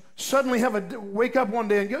just suddenly wake up one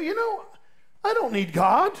day and go, I don't need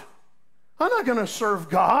God. I'm not going to serve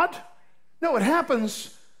God. No, it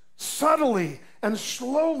happens subtly and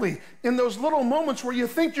slowly in those little moments where you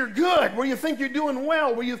think you're good, where you think you're doing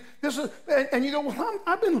well, and you go,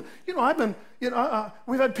 well,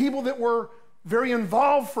 we've had people that were very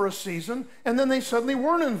involved for a season, and then they suddenly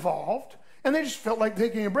weren't involved, and they just felt like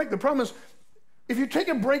taking a break. The problem is, if you take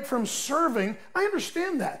a break from serving, I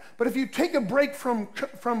understand that. But if you take a break from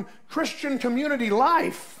Christian community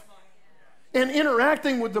life and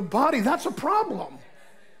interacting with the body, that's a problem.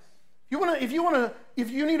 If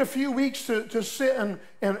you need a few weeks to sit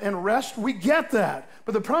and rest, we get that.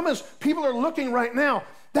 But the problem is, people are looking right now.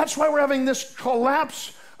 That's why we're having this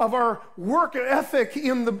collapse of our work ethic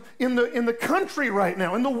in the country right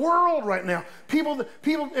now, in the world right now. People,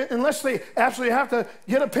 unless they absolutely have to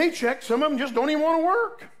get a paycheck, some of them just don't even want to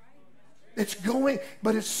work. It's going,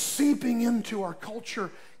 but it's seeping into our culture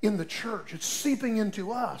in the church. It's seeping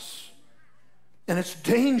into us. And it's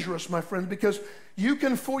dangerous, my friends, because you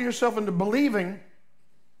can fool yourself into believing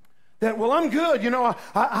that, well, I'm good.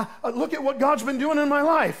 I look at what God's been doing in my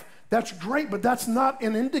life. That's great, but that's not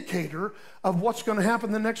an indicator of what's going to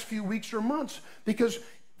happen the next few weeks or months, because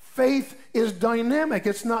faith is dynamic.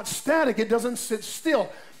 It's not static. It doesn't sit still.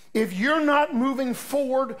 If you're not moving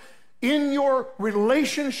forward in your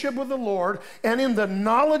relationship with the Lord and in the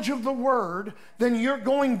knowledge of the Word, then you're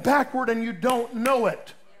going backward and you don't know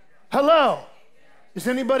it. Hello? Is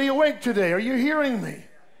anybody awake today? Are you hearing me?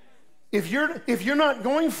 If you're not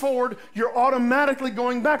going forward, you're automatically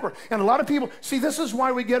going backward. And a lot of people, see, this is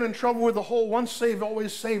why we get in trouble with the whole once saved,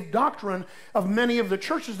 always saved doctrine of many of the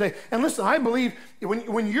churches today. And listen, I believe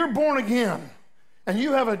when you're born again and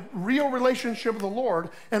you have a real relationship with the Lord,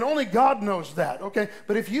 and only God knows that, okay?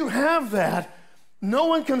 But if you have that, no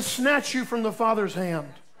one can snatch you from the Father's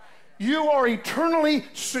hand. You are eternally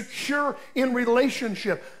secure in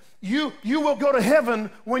relationship. You will go to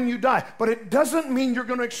heaven when you die, but it doesn't mean you're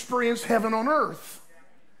going to experience heaven on earth.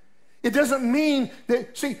 It doesn't mean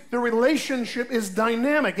that, see, the relationship is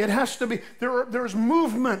dynamic. It has to be, there's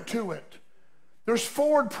movement to it. There's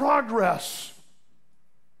forward progress.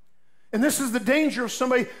 And this is the danger of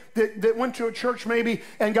somebody that went to a church maybe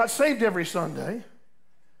and got saved every Sunday.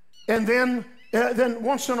 And then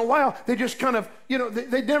once in a while, they just kind of,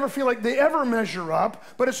 they never feel like they ever measure up.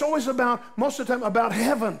 But it's always about, most of the time, about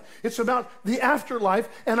heaven. It's about the afterlife.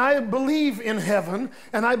 And I believe in heaven.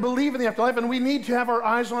 And I believe in the afterlife. And we need to have our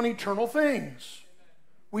eyes on eternal things.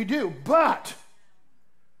 We do. But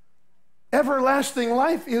everlasting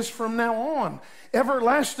life is from now on.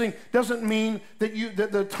 Everlasting doesn't mean that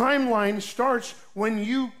the timeline starts when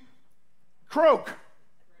you croak.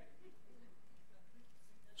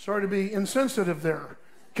 Sorry to be insensitive there.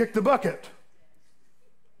 Kick the bucket.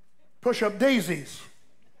 Push up daisies.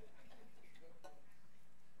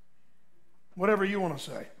 Whatever you want to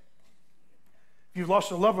say. If you've lost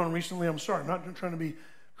a loved one recently, I'm sorry. I'm not trying to be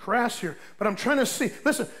crass here, but I'm trying to see.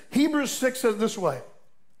 Listen, Hebrews 6 says this way,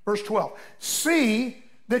 verse 12. See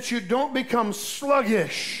that you don't become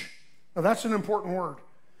sluggish. Now that's an important word.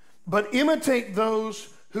 But imitate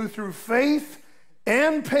those who through faith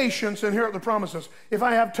and patience inherit the promises. If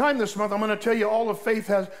I have time this month, I'm going to tell you all of faith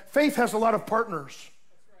has. Faith has a lot of partners.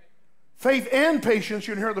 Faith and patience,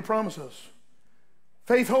 you inherit the promises.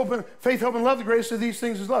 Faith, hope, and love, the greatest of these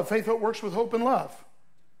things is love. Faith, hope works with hope and love.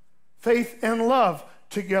 Faith and love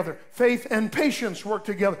together. Faith and patience work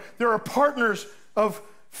together. There are partners of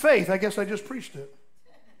faith. I guess I just preached it.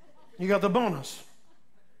 You got the bonus.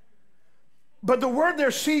 But the word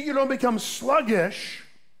there, see, you don't become sluggish.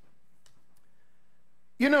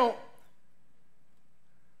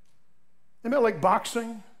 Anybody like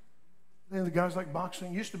boxing? Any of the guys like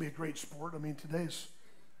boxing? It used to be a great sport. I mean,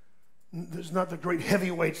 there's not the great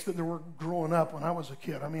heavyweights that there were growing up when I was a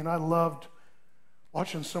kid. I mean, I loved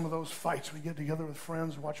watching some of those fights. We get together with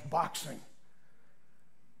friends and watch boxing.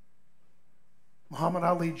 Muhammad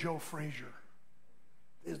Ali, Joe Frazier.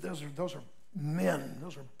 Those are men.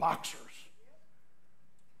 Those are boxers.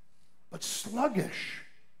 But sluggish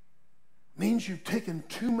means you've taken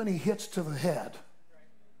too many hits to the head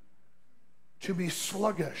to be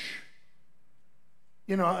sluggish.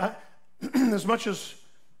 As much as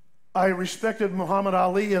I respected Muhammad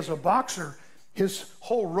Ali as a boxer, his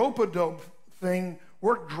whole rope-a-dope thing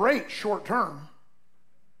worked great short term.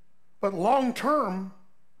 But long term,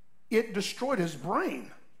 it destroyed his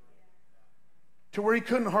brain to where he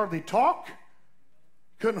couldn't hardly talk,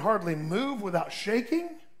 couldn't hardly move without shaking.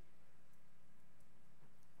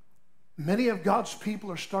 Many of God's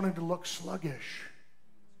people are starting to look sluggish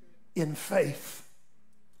in faith,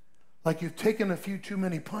 like you've taken a few too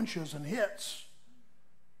many punches and hits.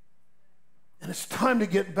 And it's time to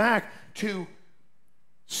get back to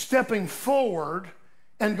stepping forward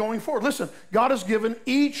and going forward. Listen, God has given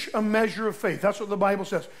each a measure of faith. That's what the Bible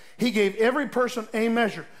says. He gave every person a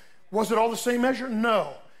measure. Was it all the same measure?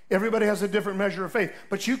 No. Everybody has a different measure of faith.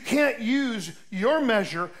 But you can't use your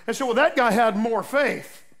measure and say, well, that guy had more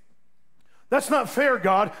faith. That's not fair,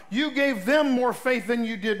 God. You gave them more faith than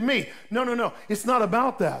you did me. No. It's not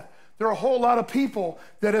about that. There are a whole lot of people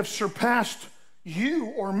that have surpassed you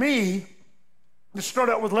or me that start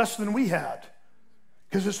out with less than we had.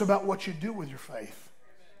 Because it's about what you do with your faith.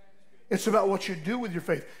 It's about what you do with your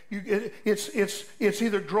faith. It's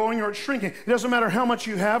either growing or it's shrinking. It doesn't matter how much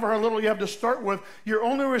you have or how little you have to start with. You're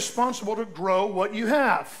only responsible to grow what you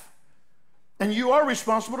have. And you are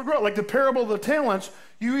responsible to grow. Like the parable of the talents,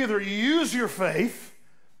 you either use your faith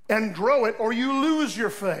and grow it, or you lose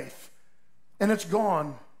your faith and it's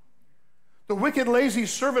gone. The wicked, lazy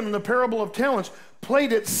servant in the parable of talents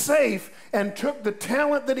played it safe and took the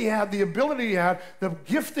talent that he had, the ability he had, the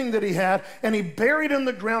gifting that he had, and he buried it in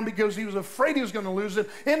the ground because he was afraid he was going to lose it,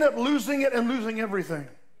 ended up losing it and losing everything.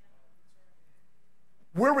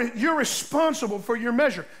 You're responsible for your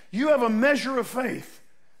measure. You have a measure of faith.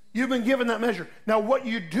 You've been given that measure. Now, what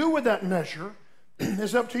you do with that measure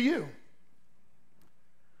is up to you.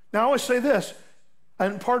 Now, I always say this,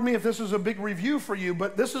 and pardon me if this is a big review for you,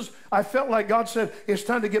 but I felt like God said, it's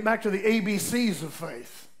time to get back to the ABCs of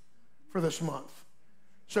faith for this month.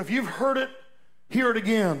 So if you've heard it, hear it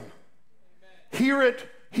again. Hear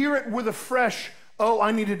it with a fresh,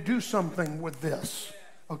 I need to do something with this,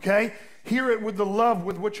 okay? Hear it with the love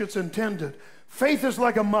with which it's intended. Faith is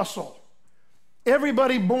like a muscle.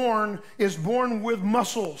 Everybody born is born with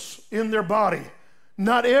muscles in their body.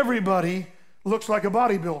 Not everybody looks like a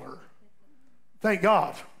bodybuilder. Thank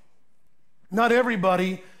God. Not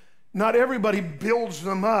everybody builds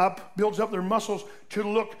up their muscles to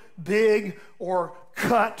look big or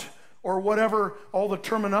cut or whatever all the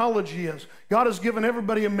terminology is. God has given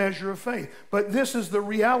everybody a measure of faith. But this is the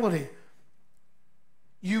reality.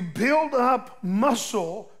 You build up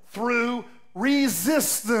muscle through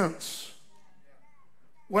resistance.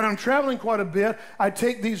 When I'm traveling quite a bit, I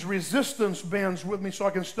take these resistance bands with me so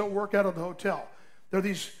I can still work out of the hotel. They're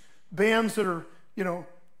these bands that are,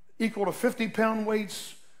 equal to 50-pound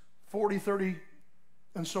weights, 40, 30,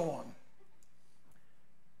 and so on.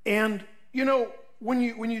 And, when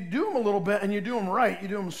you do them a little bit and you do them right, you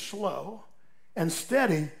do them slow and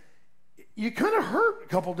steady, you kind of hurt a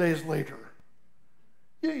couple days later.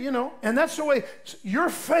 And that's the way your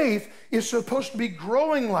faith is supposed to be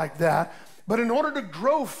growing like that. But in order to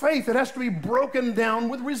grow faith, it has to be broken down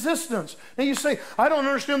with resistance. And you say, I don't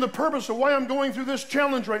understand the purpose of why I'm going through this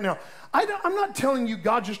challenge right now. I'm not telling you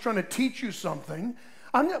God's just trying to teach you something.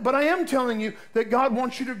 But I am telling you that God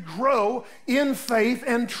wants you to grow in faith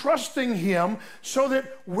and trusting Him so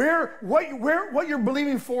that what you're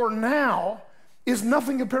believing for now is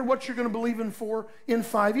nothing compared to what you're going to believe in for in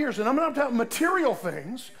 5 years. And I'm not talking about material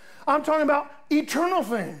things. I'm talking about eternal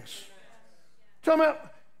things. I'm talking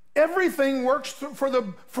about everything works for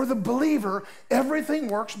the believer. Everything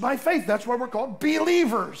works by faith. That's why we're called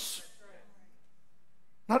believers,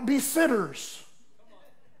 not be-sitters.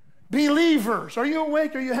 Believers. Are you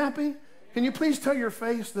awake? Are you happy? Can you please tell your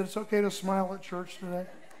face that it's okay to smile at church today?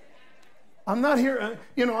 I'm not here,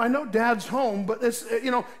 I know Dad's home, but it's,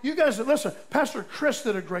 you guys, listen, Pastor Chris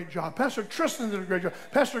did a great job. Pastor Tristan did a great job.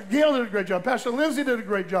 Pastor Gail did a great job. Pastor Lindsay did a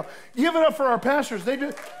great job. Give it up for our pastors.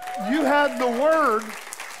 You had the word.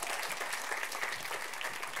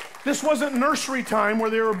 This wasn't nursery time where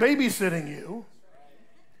they were babysitting you.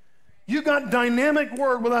 You got dynamic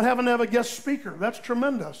word without having to have a guest speaker. That's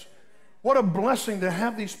tremendous. What a blessing to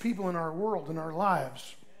have these people in our world, in our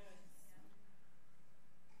lives.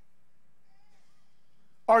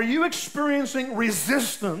 Are you experiencing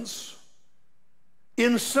resistance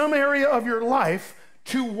in some area of your life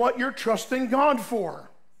to what you're trusting God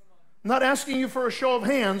for? I'm not asking you for a show of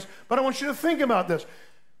hands, but I want you to think about this.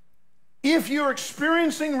 If you're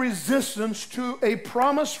experiencing resistance to a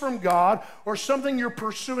promise from God or something you're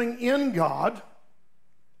pursuing in God,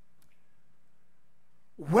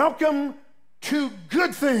 welcome to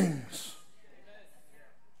good things.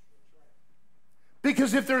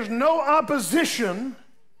 Because if there's no opposition,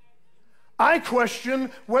 I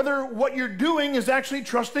question whether what you're doing is actually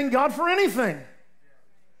trusting God for anything.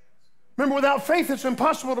 Remember, without faith, it's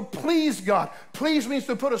impossible to please God. Please means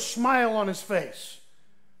to put a smile on His face.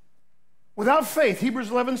 Without faith, Hebrews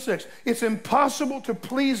 11:6, it's impossible to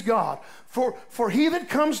please God. For he that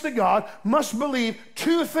comes to God must believe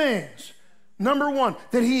two things. Number one,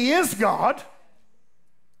 that He is God.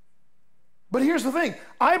 But here's the thing.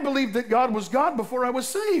 I believed that God was God before I was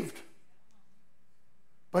saved.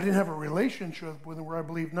 But I didn't have a relationship with Him where I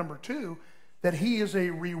believed, number two, that He is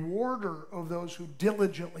a rewarder of those who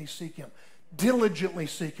diligently seek Him. Diligently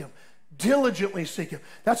seek Him. Diligently seek Him.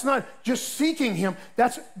 That's not just seeking Him.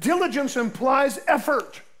 That's diligence implies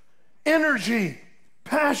effort, energy,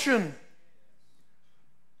 passion,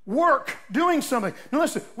 work, doing something. Now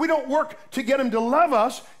listen, we don't work to get Him to love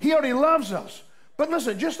us. He already loves us. But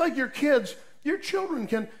listen, just like your kids, your children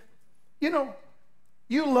can,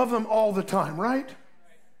 you love them all the time, right?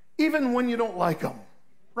 Even when you don't like them,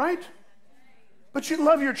 right? But you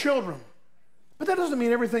love your children. But that doesn't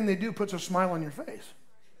mean everything they do puts a smile on your face.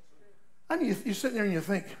 I mean, you sit there and you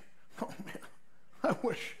think, oh man, I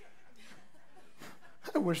wish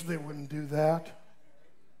they wouldn't do that. I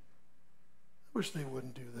wish they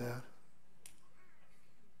wouldn't do that.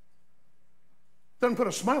 Doesn't put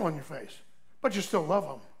a smile on your face, but you still love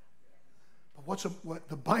them. But what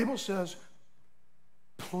the Bible says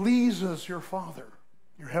pleases your Father,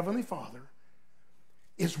 your Heavenly Father,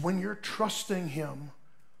 is when you're trusting Him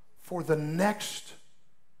for the next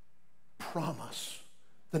promise,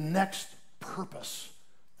 the next purpose,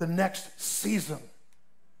 the next season,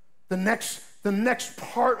 the next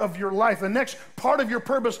part of your life, the next part of your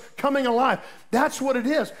purpose coming alive. That's what it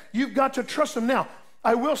is. You've got to trust Him. Now,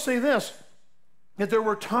 I will say this, that there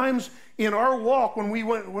were times in our walk when we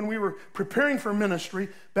were preparing for ministry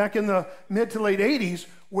back in the mid to late 80s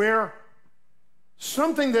where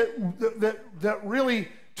something that really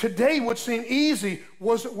today would seem easy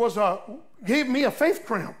gave me a faith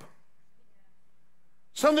cramp.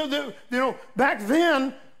 Something that, back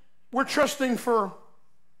then, we're trusting for,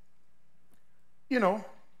 $5.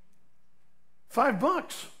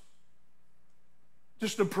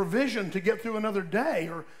 Just a provision to get through another day,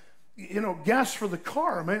 or, gas for the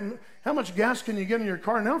car. I mean, how much gas can you get in your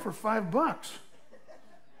car now for $5?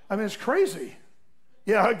 I mean, it's crazy.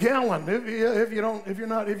 Yeah, a gallon if you don't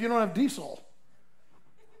have diesel.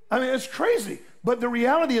 I mean, it's crazy. But the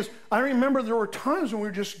reality is, I remember there were times when we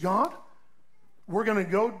were just, God, we're going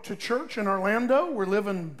to go to church in Orlando. We're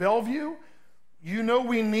living in Bellevue. You know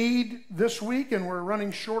we need this week and we're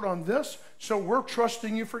running short on this, so we're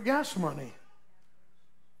trusting you for gas money.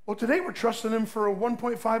 Well, today we're trusting him for a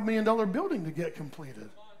 $1.5 million building to get completed.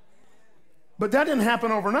 But that didn't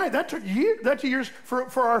happen overnight. That took years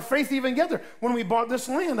for our faith to even get there. When we bought this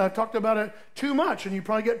land, I talked about it too much, and you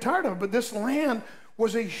probably get tired of it, but this land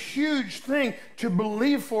was a huge thing to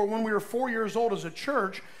believe for when we were 4 years old as a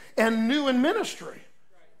church and new in ministry.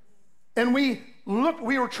 And we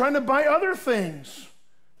were trying to buy other things.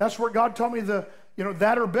 That's where God taught me the,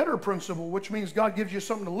 that or better principle, which means God gives you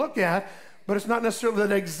something to look at, but it's not necessarily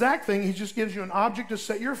that exact thing. He just gives you an object to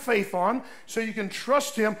set your faith on so you can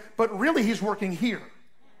trust him, but really he's working here.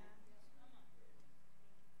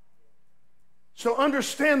 So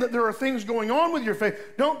understand that there are things going on with your faith.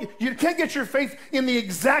 You can't get your faith in the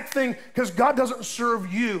exact thing because God doesn't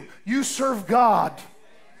serve you. You serve God.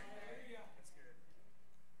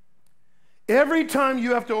 Every time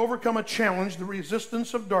you have to overcome a challenge, the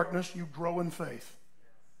resistance of darkness, you grow in faith.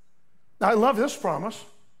 Now, I love this promise.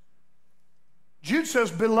 Jude says,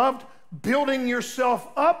 beloved, building yourself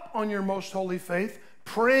up on your most holy faith,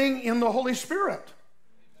 praying in the Holy Spirit.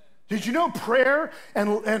 Did you know prayer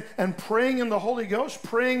and praying in the Holy Ghost,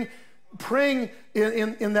 praying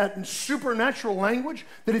in that supernatural language,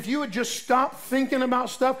 that if you would just stop thinking about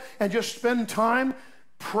stuff and just spend time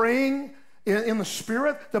praying in the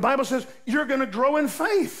Spirit, the Bible says you're going to grow in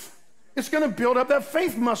faith. It's going to build up that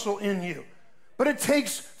faith muscle in you. But it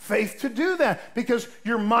takes faith to do that because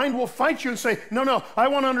your mind will fight you and say, no, I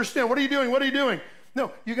want to understand. What are you doing? What are you doing?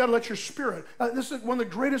 No, you got to let your spirit. This is one of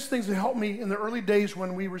the greatest things that helped me in the early days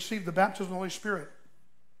when we received the baptism of the Holy Spirit.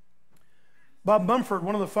 Bob Mumford,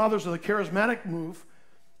 one of the fathers of the charismatic move,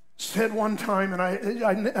 said one time, and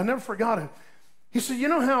I never forgot it. He said, you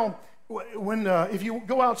know how when if you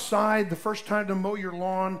go outside the first time to mow your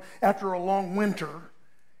lawn after a long winter,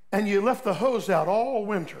 and you left the hose out all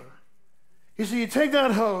winter, he said, you take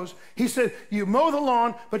that hose, he said, you mow the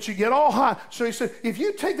lawn, but you get all hot. So he said, if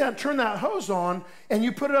you take that, turn that hose on, and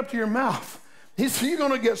you put it up to your mouth, he said, you're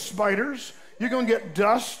going to get spiders, you're going to get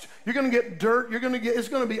dust, you're going to get dirt, it's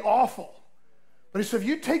going to be awful. But he said, if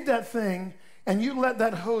you take that thing, and you let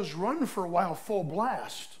that hose run for a while full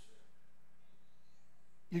blast,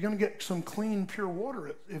 you're going to get some clean, pure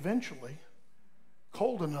water eventually,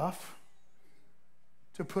 cold enough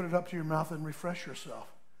to put it up to your mouth and refresh yourself.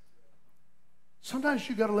 Sometimes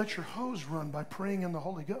you got to let your hose run by praying in the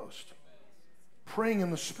Holy Ghost, praying in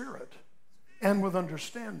the Spirit, and with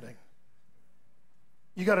understanding.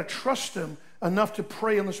 You got to trust him enough to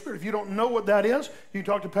pray in the Spirit. If you don't know what that is, you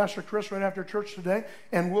can talk to Pastor Chris right after church today,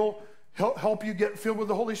 and we'll help you get filled with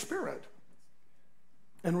the Holy Spirit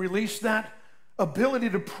and release that ability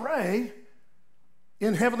to pray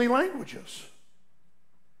in heavenly languages.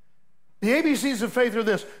 The ABCs of faith are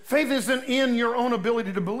this. Faith isn't in your own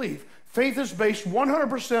ability to believe. Faith is based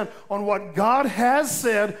 100% on what God has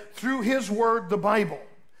said through his word, the Bible.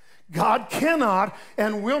 God cannot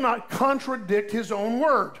and will not contradict his own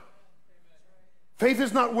word. Faith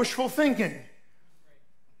is not wishful thinking.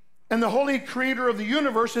 And the holy creator of the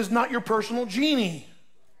universe is not your personal genie.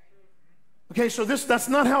 Okay, so that's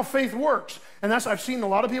not how faith works. And I've seen a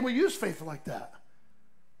lot of people use faith like that.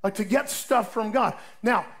 Like to get stuff from God.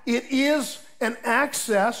 Now, it is an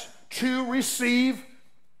access to receive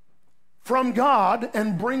from God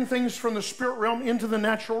and bring things from the spirit realm into the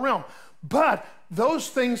natural realm. But those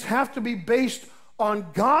things have to be based on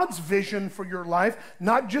God's vision for your life,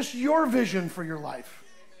 not just your vision for your life.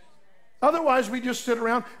 Otherwise, we just sit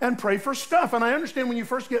around and pray for stuff. And I understand when you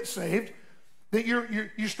first get saved that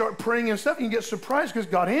you start praying and stuff, and you get surprised because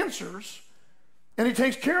God answers, and he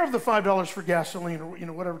takes care of the $5 for gasoline,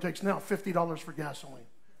 or whatever it takes now, $50 for gasoline.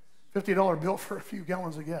 $50 bill for a few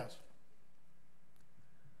gallons of gas.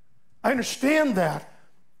 I understand that,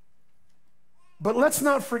 but let's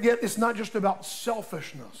not forget it's not just about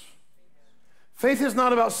selfishness. Faith is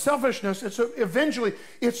not about selfishness. Eventually,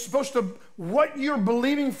 it's supposed to, what you're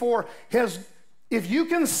believing for if you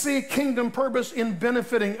can see kingdom purpose in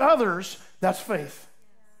benefiting others, that's faith.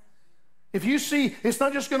 If you see, it's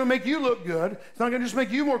not just going to make you look good, it's not going to just make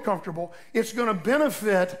you more comfortable, it's going to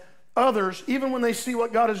benefit others even when they see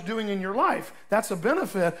what God is doing in your life. That's a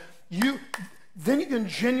benefit. Then you can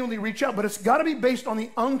genuinely reach out, but it's got to be based on the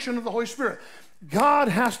unction of the Holy Spirit. God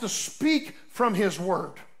has to speak from his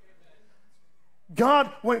word.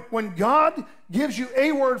 When God gives you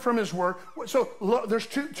a word from his word, so there's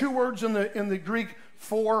two words in the Greek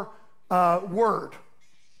for word.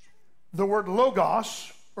 the word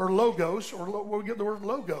logos, or logos, or where we get the word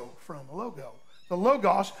logo from, a logo. The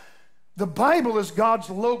logos, the Bible is God's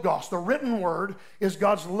logos. The written word is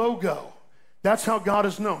God's logo. That's how God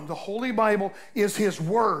is known. The Holy Bible is his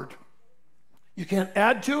word. You can't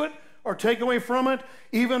add to it or take away from it,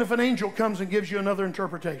 even if an angel comes and gives you another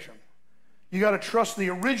interpretation. You got to trust the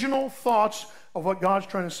original thoughts of what God's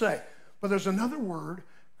trying to say. But there's another word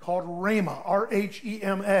called rhema,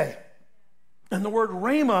 R-H-E-M-A. And the word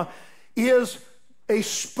rhema is a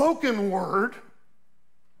spoken word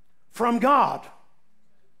from God.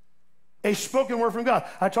 A spoken word from God.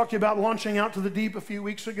 I talked to you about launching out to the deep a few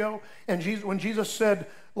weeks ago. And when Jesus said,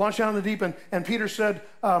 launch out in the deep, and Peter said,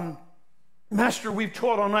 Master, we've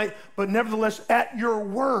toiled all night, but nevertheless, at your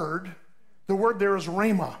word, the word there is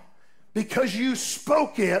rhema. Because you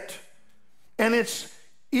spoke it, and it's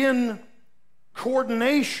in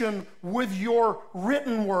coordination with your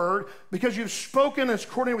written word, because you've spoken, it's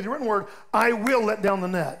coordinated with your written word, I will let down the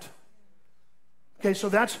net. Okay, so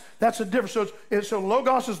that's a difference. So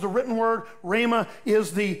logos is the written word, rhema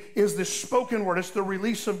is the spoken word. It's the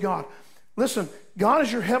release of God. Listen, God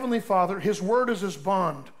is your heavenly Father. His word is his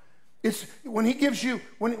bond. It's when he gives you,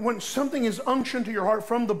 when something is unctioned to your heart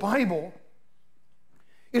from the Bible,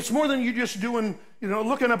 it's more than you just doing,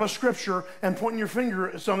 looking up a scripture and pointing your finger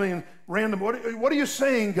at something random. What are you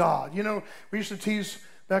saying, God? We used to tease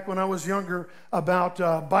back when I was younger about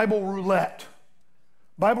Bible roulette.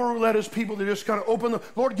 Bible roulette is people that just kind of open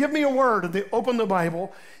Lord, give me a word. And they open the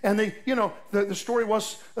Bible, and they, the story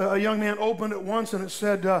was a young man opened it once, and it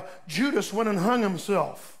said, Judas went and hung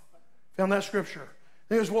himself. Found that scripture.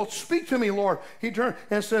 And he goes, well, speak to me, Lord. He turned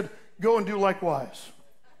and said, go and do likewise.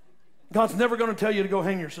 God's never going to tell you to go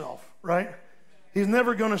hang yourself, right? He's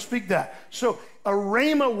never going to speak that. So a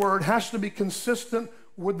rhema word has to be consistent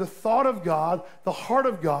with the thought of God, the heart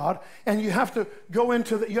of God, and you have to go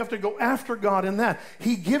you have to go after God in that.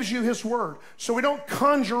 He gives you his word. So we don't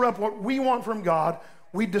conjure up what we want from God.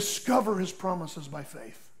 We discover his promises by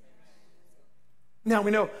faith. Now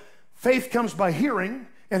we know faith comes by hearing,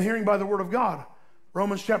 and hearing by the word of God.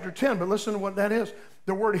 Romans chapter 10, but listen to what that is.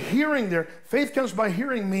 The word hearing there, faith comes by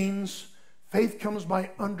hearing means faith comes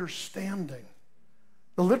by understanding.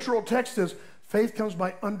 The literal text is faith comes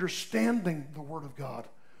by understanding the word of God,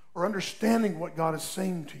 or understanding what God is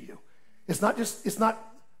saying to you. It's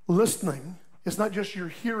not listening. It's not just your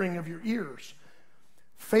hearing of your ears.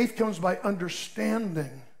 Faith comes by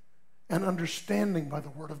understanding, and understanding by the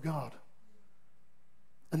word of God.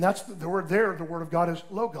 And that's the word there. The word of God is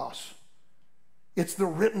logos. It's the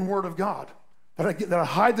written word of God. That I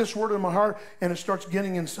hide this word in my heart, and it starts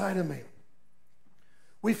getting inside of me.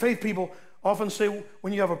 We faith people often say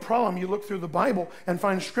when you have a problem, you look through the Bible and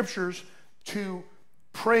find scriptures to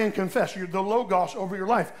pray and confess the logos over your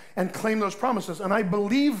life and claim those promises. And I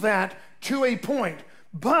believe that to a point,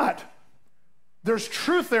 but there's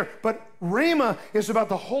truth there. But rhema is about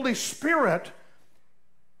the Holy Spirit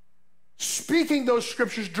speaking those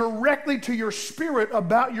scriptures directly to your spirit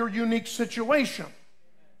about your unique situation.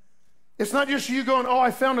 It's not just you going, oh,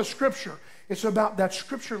 I found a scripture. It's about that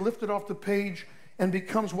scripture lifted off the page and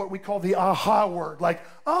becomes what we call the aha word. Like,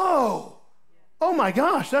 oh my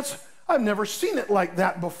gosh, I've never seen it like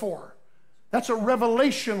that before. That's a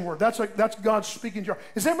revelation word. That's God speaking to you.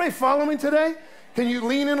 Is everybody following me today? Can you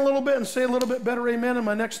lean in a little bit and say a little bit better amen in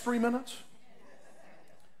my next 3 minutes?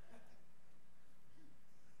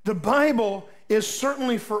 The Bible is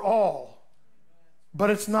certainly for all,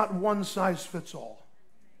 but it's not one size fits all.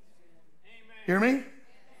 Hear me?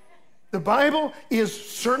 The Bible is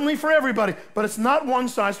certainly for everybody, but it's not one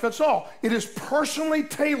size fits all. It is personally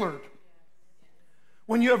tailored.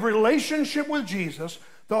 When you have a relationship with Jesus,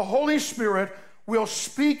 the Holy Spirit will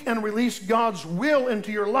speak and release God's will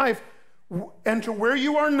into your life and to where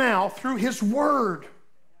you are now through his word.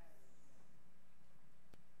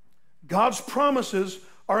 God's promises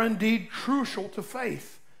are indeed crucial to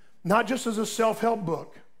faith, not just as a self-help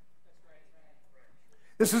book.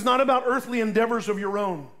 This is not about earthly endeavors of your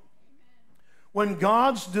own. When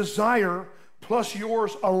God's desire plus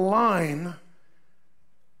yours align,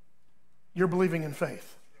 you're believing in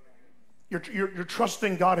faith. You're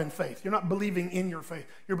trusting God in faith. You're not believing in your faith.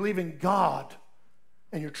 You're believing God,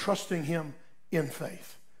 and you're trusting him in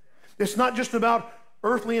faith. It's not just about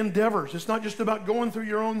earthly endeavors. It's not just about going through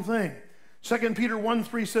your own thing. 2 Peter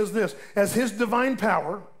 1:3 says this, as his divine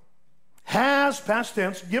power has, past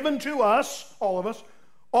tense, given to us, all of us,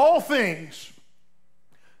 all things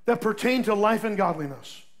that pertain to life and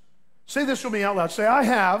godliness. Say this with me out loud. Say, I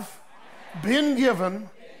have been given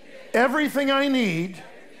everything I need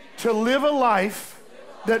to live a life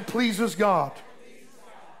that pleases God.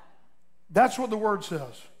 That's what the word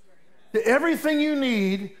says. Everything you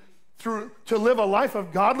need to live a life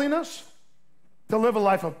of godliness, to live a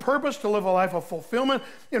life of purpose, to live a life of fulfillment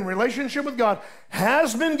in relationship with God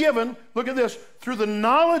has been given, look at this, through the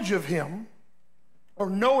knowledge of him, or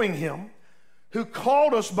knowing him, who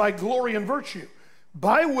called us by glory and virtue,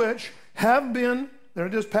 by which have been, there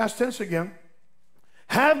it is, past tense again,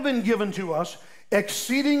 have been given to us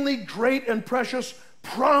exceedingly great and precious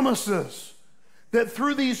promises, that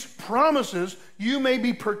through these promises you may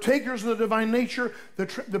be partakers of the divine nature.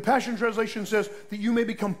 The Passion Translation says that you may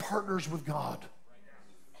become partners with God.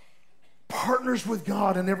 Partners with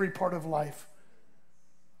God in every part of life.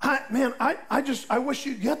 I wish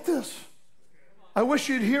you'd get this. I wish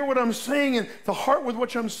you'd hear what I'm saying and the heart with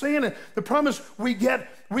which I'm saying it. The problem is we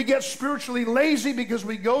get spiritually lazy because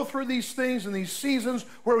we go through these things and these seasons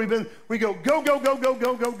where we go,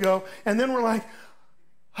 go, and then we're like,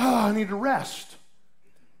 I need to rest.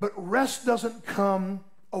 But rest doesn't come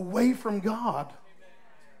away from God.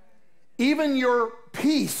 Even your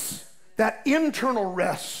peace, that internal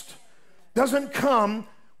rest, doesn't come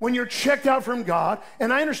when you're checked out from God.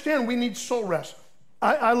 And I understand we need soul rest.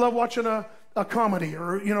 I love watching a comedy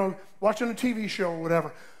or, watching a TV show or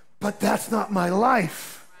whatever. But that's not my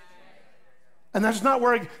life. And that's not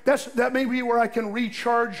where that may be where I can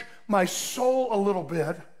recharge my soul a little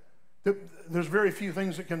bit. There's very few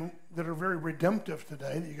things that are very redemptive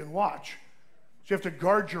today that you can watch. So you have to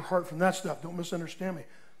guard your heart from that stuff. Don't misunderstand me.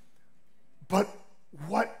 But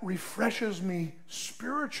what refreshes me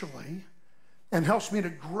spiritually and helps me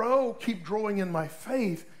to keep growing in my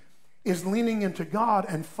faith, is leaning into God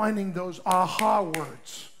and finding those aha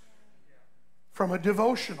words from a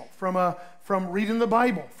devotional, from reading the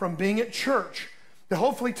Bible, from being at church. That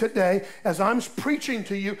hopefully today, as I'm preaching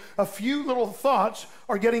to you, a few little thoughts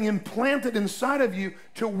are getting implanted inside of you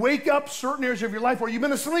to wake up certain areas of your life where you've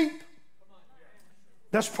been asleep.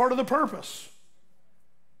 That's part of the purpose.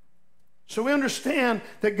 So we understand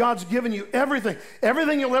that God's given you everything.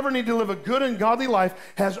 Everything you'll ever need to live a good and godly life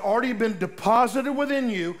has already been deposited within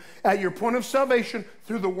you at your point of salvation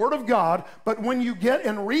through the Word of God. But when you get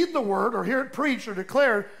and read the Word or hear it preached or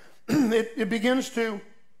declared, it begins to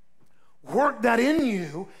work that in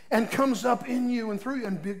you and comes up in you and through you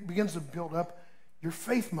and begins to build up your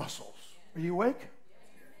faith muscles. Are you awake?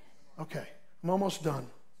 Okay, I'm almost done.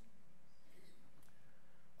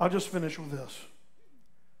 I'll just finish with this.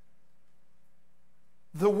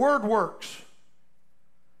 The Word works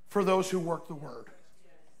for those who work the Word.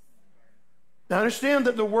 Now understand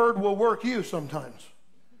that the Word will work you sometimes.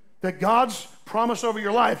 That God's promise over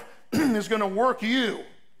your life is going to work you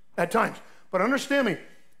at times. But understand me,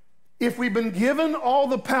 if we've been given all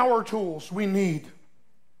the power tools we need,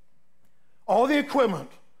 all the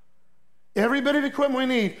equipment, every bit of equipment we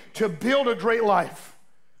need to build a great life,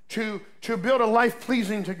 to build a life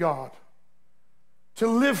pleasing to God, to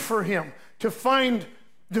live for Him, to find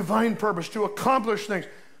divine purpose, to accomplish things.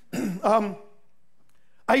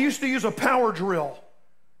 I used to use a power drill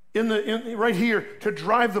right here to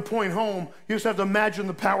drive the point home. You just have to imagine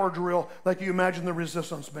the power drill like you imagine the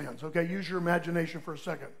resistance bands. Okay, use your imagination for a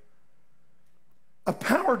second. A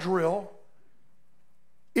power drill,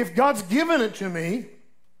 if God's given it to me,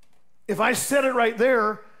 if I set it right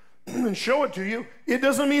there and show it to you, it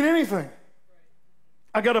doesn't mean anything.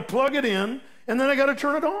 I got to plug it in, and then I got to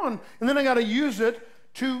turn it on, and then I got to use it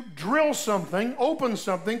to drill something, open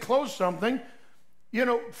something, close something,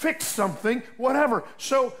 fix something, whatever.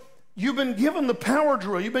 So you've been given the power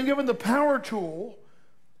drill, you've been given the power tool,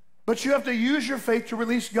 but you have to use your faith to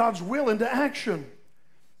release God's will into action.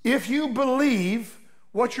 If you believe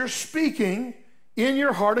what you're speaking in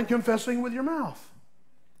your heart and confessing with your mouth.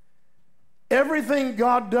 Everything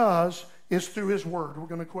God does is through His Word. We're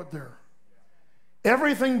going to quit there.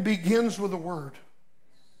 Everything begins with the Word.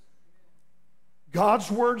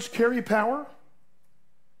 God's words carry power.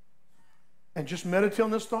 And just meditate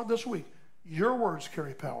on this thought this week. Your words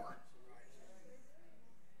carry power.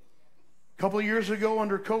 A couple of years ago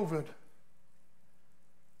under COVID,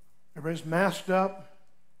 everybody's masked up,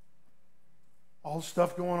 all the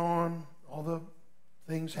stuff going on, all the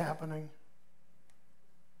things happening.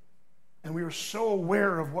 And we were so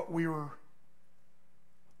aware of what we were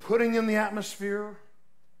putting in the atmosphere,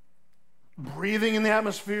 breathing in the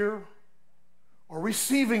atmosphere, or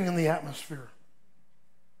receiving in the atmosphere.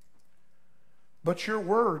 But your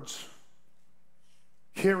words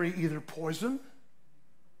carry either poison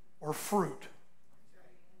or fruit.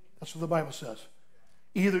 That's what the Bible says.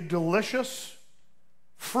 Either delicious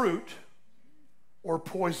fruit or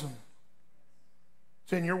poison.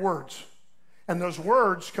 It's in your words. And those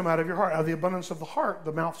words come out of your heart. Out of the abundance of the heart,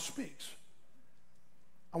 the mouth speaks.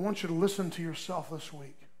 I want you to listen to yourself this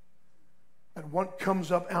week. at what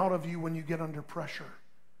comes up out of you when you get under pressure.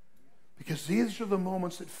 Because these are the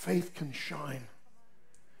moments that faith can shine.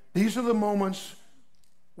 These are the moments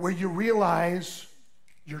where you realize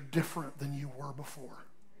you're different than you were before.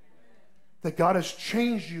 That God has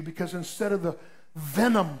changed you, because instead of the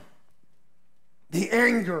venom, the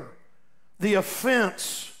anger, the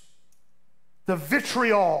offense, the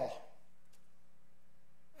vitriol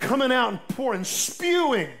coming out and pouring,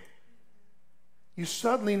 spewing, you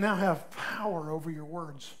suddenly now have power over your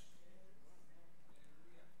words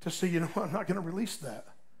to say, you know what, I'm not going to release that.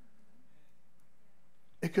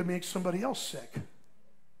 It could make somebody else sick.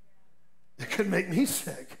 It could make me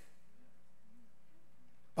sick.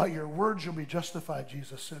 By your words you'll be justified,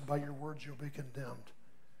 Jesus said. By your words you'll be condemned.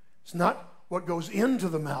 It's not what goes into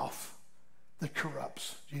the mouth that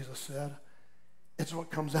corrupts, Jesus said. It's what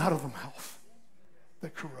comes out of the mouth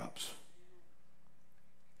that corrupts.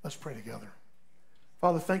 Let's pray together.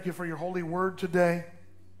 Father, thank you for your holy word today.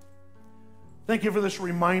 Thank you for this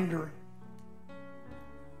reminder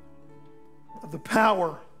of the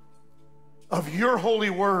power of your holy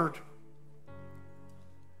word.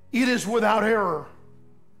 It is without error.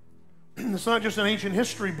 It's not just an ancient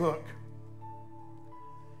history book.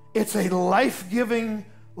 It's a life-giving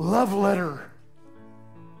love letter.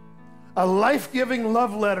 A life-giving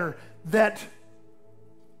love letter that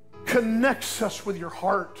connects us with your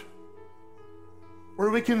heart,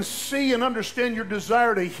 where we can see and understand your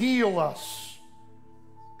desire to heal us,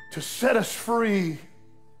 to set us free,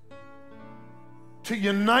 to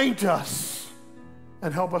unite us,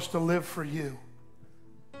 and help us to live for you.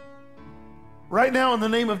 Right now, in the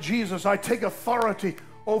name of Jesus, I take authority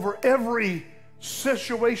over every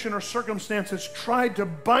situation or circumstance that's tried to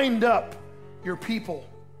bind up your people.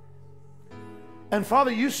 And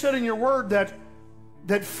Father, you said in your word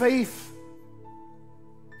that faith,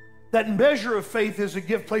 that measure of faith is a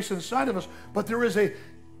gift placed inside of us, but there is a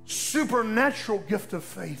supernatural gift of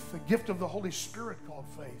faith, a gift of the Holy Spirit called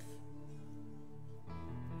faith.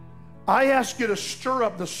 I ask you to stir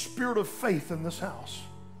up the spirit of faith in this house,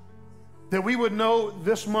 that we would know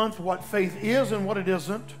this month what faith is and what it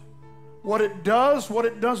isn't, what it does, what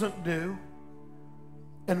it doesn't do,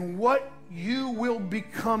 and what you will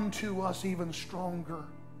become to us even stronger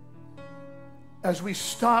as we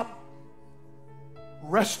stop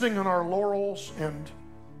resting on our laurels and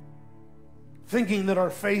thinking that our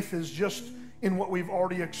faith is just in what we've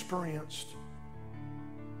already experienced.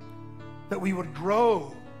 That we would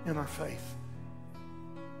grow in our faith.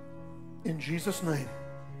 In Jesus' name.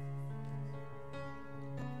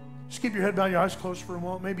 Just keep your head bowed, your eyes closed for a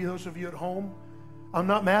moment. Maybe those of you at home, I'm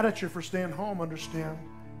not mad at you for staying home, understand.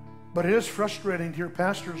 But it is frustrating to hear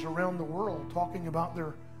pastors around the world talking about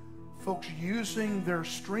their folks using their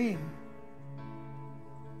stream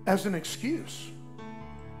as an excuse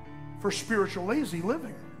for spiritual lazy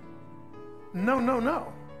living. No, no,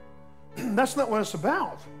 no. That's not what it's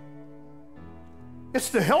about. It's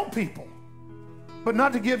to help people, but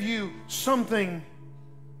not to give you something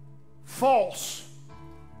false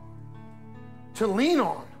to lean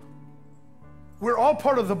on. We're all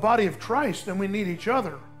part of the body of Christ, and we need each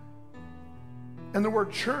other. And the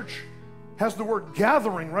word church has the word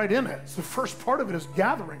gathering right in it. It's the first part of it is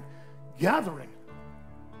gathering, gathering,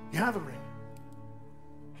 gathering.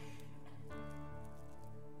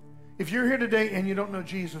 If you're here today and you don't know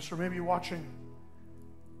Jesus, or maybe you're watching,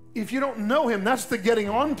 if you don't know him, that's the getting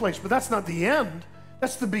on place, but that's not the end.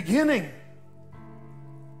 That's the beginning.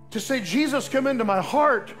 To say, Jesus, come into my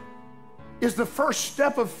heart, is the first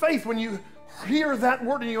step of faith. When you hear that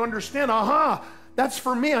word and you understand, aha, that's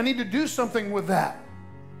for me. I need to do something with that.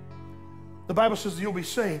 The Bible says that you'll be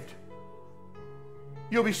saved.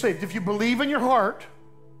 You'll be saved. If you believe in your heart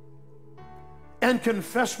and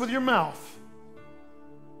confess with your mouth,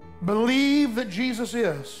 believe that Jesus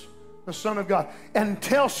is the Son of God, and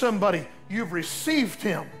tell somebody you've received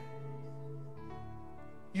him,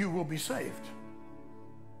 you will be saved.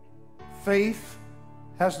 Faith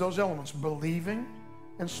has those elements, believing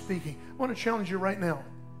and speaking. I want to challenge you right now.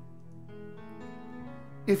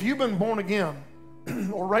 If you've been born again,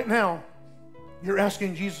 or right now, you're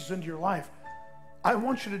asking Jesus into your life, I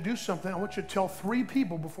want you to do something. I want you to tell 3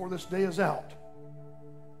 people before this day is out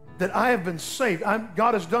that I have been saved.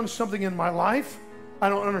 God has done something in my life. I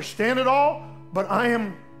don't understand it all, but I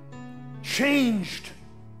am changed.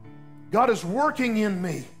 God is working in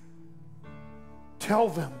me. Tell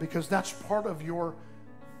them, because that's part of your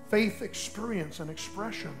faith experience and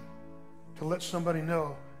expression, to let somebody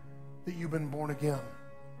know that you've been born again.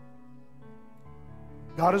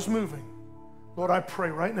 God is moving. Lord, I pray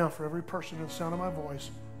right now for every person in the sound of my voice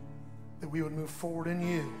that we would move forward in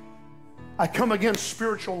you I come against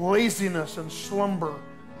spiritual laziness and slumber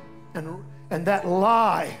and that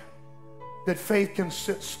lie that faith can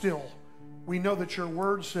sit still. We know that your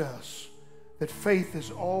word says that faith is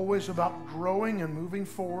always about growing and moving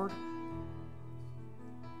forward.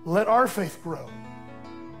 Let our faith grow.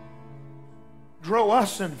 Grow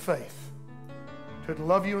us in faith to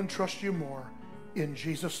love you and trust you more. In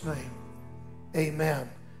Jesus' name, amen.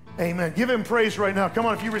 Amen. Give him praise right now. Come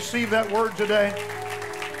on, if you receive that word today.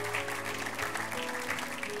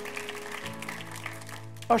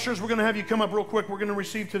 Ushers, we're going to have you come up real quick. We're going to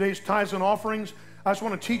receive today's tithes and offerings. I just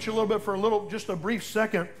want to teach you a little bit for just a brief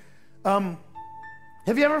second. Have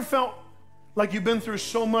you ever felt like you've been through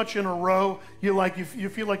so much in a row, you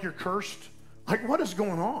feel like you're cursed? Like, what is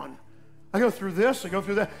going on? I go through this, I go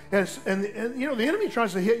through that. And you know, the enemy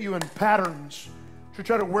tries to hit you in patterns to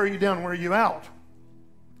try to wear you down, wear you out.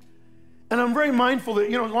 And I'm very mindful that,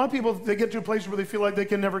 you know, a lot of people, they get to a place where they feel like they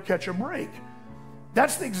can never catch a break.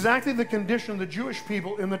 That's exactly the condition of the Jewish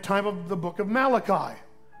people in the time of the book of Malachi.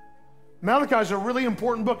 Malachi is a really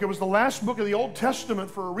important book. It was the last book of the Old Testament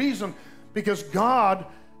for a reason, because God,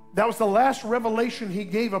 that was the last revelation he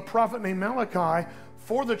gave a prophet named Malachi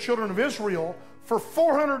for the children of Israel. For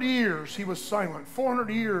 400 years, he was silent. 400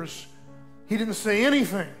 years, he didn't say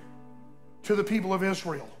anything to the people of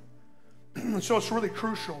Israel. And so it's really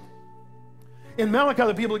crucial. In Malachi,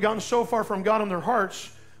 the people had gotten so far from God in their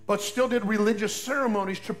hearts, but still did religious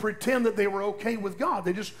ceremonies to pretend that they were okay with God.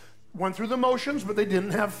 They just went through the motions, but they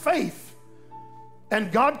didn't have faith. And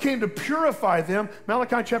God came to purify them.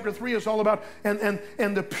 Malachi chapter 3 is all about, and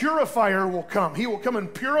the purifier will come. He will come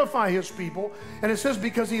and purify his people. And it says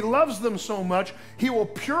because he loves them so much, he will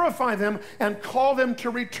purify them and call them to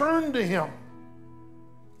return to him.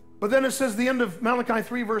 But then it says the end of Malachi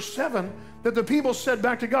 3 verse 7, that the people said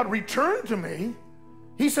back to God, return to me.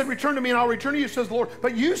 He said, return to me and I'll return to you, says the Lord.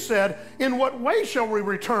 But you said, in what way shall we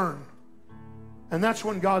return? And that's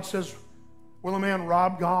when God says, will a man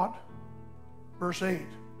rob God? Verse 8.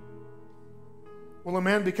 Will a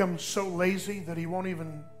man become so lazy that he won't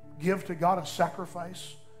even give to God a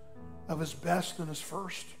sacrifice of his best and his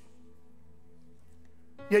first?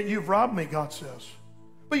 Yet you've robbed me, God says.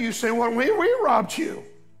 But you say, well, we robbed you.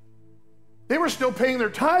 They were still paying their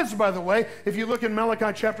tithes, by the way. If you look in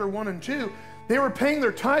Malachi chapter 1 and 2, they were paying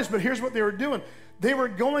their tithes, but here's what they were doing. They were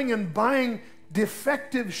going and buying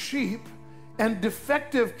defective sheep and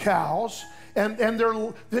defective cows, and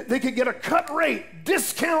they could get a cut rate,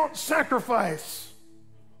 discount sacrifice.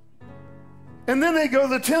 And then they go to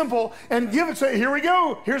the temple and give it, say, here we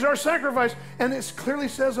go, here's our sacrifice. And it clearly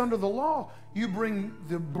says under the law, you bring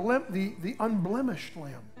the unblemished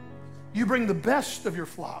lamb. You bring the best of your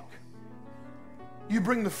flock. You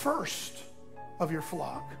bring the first of your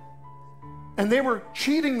flock. And they were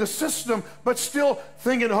cheating the system, but still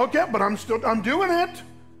thinking, okay, but I'm doing it.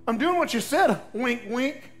 I'm doing what you said. Wink,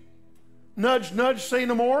 wink. Nudge, nudge, say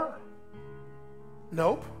no more.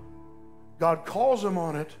 Nope. God calls them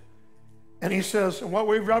on it. And he says, and what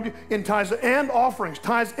we've robbed you in tithes and offerings,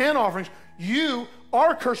 you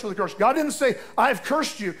are cursed with a curse. God didn't say, I've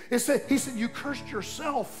cursed you. He said, you cursed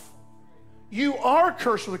yourself. You are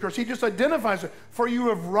cursed with a curse. He just identifies it. For you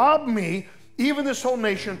have robbed me, even this whole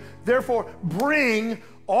nation. Therefore, bring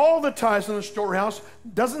all the tithes in the storehouse.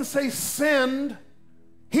 Doesn't say send.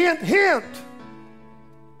 Hint, hint.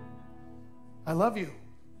 I love you.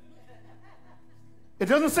 It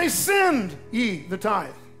doesn't say send ye the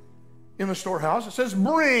tithe in the storehouse. It says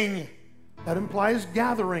bring. That implies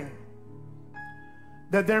gathering.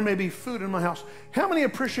 That there may be food in my house. How many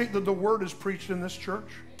appreciate that the word is preached in this church?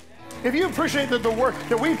 If you appreciate that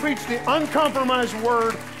that we preach the uncompromised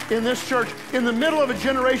word in this church, in the middle of a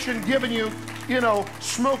generation giving you,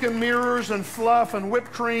 smoke and mirrors and fluff and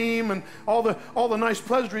whipped cream and all the nice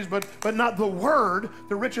pleasantries, but not the word,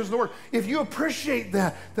 the riches of the word. If you appreciate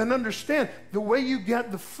that, then understand the way you get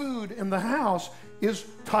the food in the house is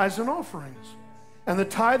tithes and offerings. And the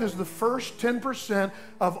tithe is the first 10%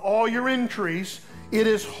 of all your increase. It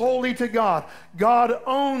is holy to God. God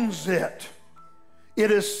owns it. It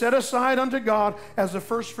is set aside unto God as the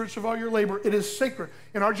first fruits of all your labor. It is sacred.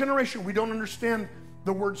 In our generation, we don't understand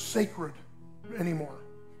the word sacred anymore.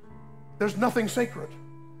 There's nothing sacred.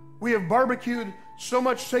 We have barbecued so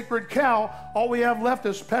much sacred cow, all we have left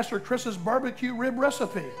is Pastor Chris's barbecue rib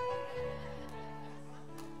recipe.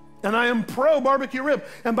 And I am pro barbecue rib.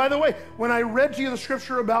 And by the way, when I read to you the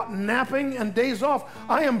scripture about napping and days off,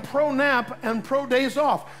 I am pro nap and pro days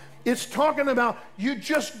off. It's talking about you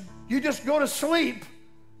just go to sleep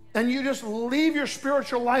and you just leave your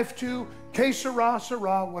spiritual life to que sera,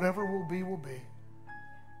 sera, whatever will be, will be.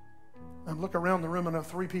 I look around the room and I have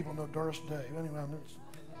 3 people on the darkest day. Anyway,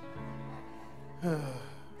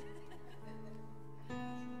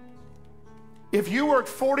 If you worked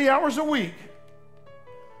 40 hours a week,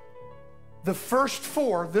 the first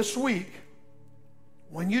 4 this week,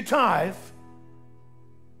 when you tithe,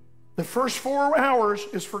 the first 4 hours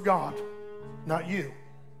is for God, not you.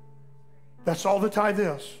 That's all the tithe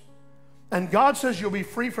is. And God says you'll be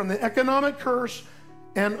free from the economic curse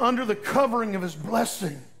and under the covering of His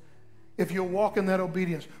blessing if you'll walk in that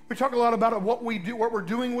obedience. We talk a lot about what we do, what we're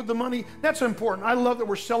doing with the money. That's important. I love that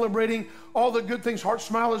we're celebrating all the good things Heart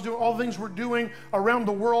Smile is doing, all the things we're doing around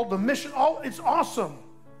the world, the mission, it's awesome.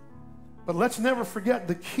 But let's never forget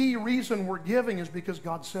the key reason we're giving is because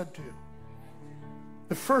God said to.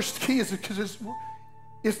 The first key is because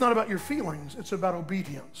it's not about your feelings, it's about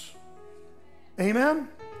obedience. Amen?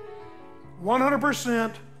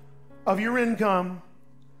 100% of your income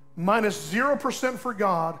minus 0% for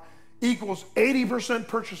God equals 80%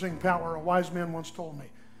 purchasing power, a wise man once told me.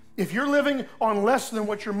 If you're living on less than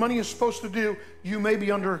what your money is supposed to do, you may be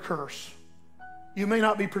under a curse. You may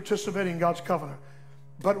not be participating in God's covenant.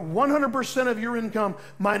 But 100% of your income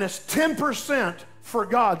minus 10% for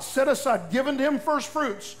God, set aside, given to Him first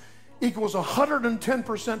fruits, equals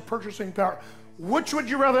 110% purchasing power. Which would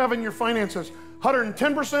you rather have in your finances?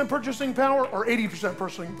 110% purchasing power or 80%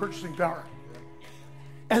 purchasing power?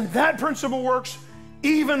 And that principle works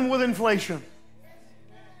even with inflation.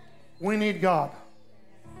 We need God.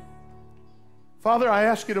 Father, I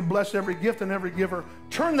ask you to bless every gift and every giver.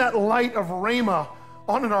 Turn that light of Rhema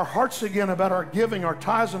on in our hearts again about our giving, our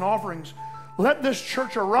tithes and offerings. Let this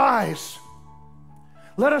church arise.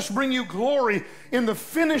 Let us bring you glory in the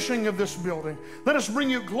finishing of this building. Let us bring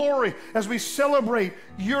you glory as we celebrate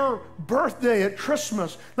your birthday at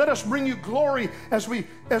Christmas. Let us bring you glory as we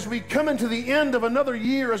come into the end of another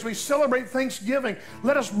year, as we celebrate Thanksgiving.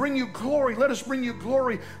 Let us bring you glory. Let us bring you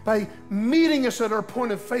glory by meeting us at our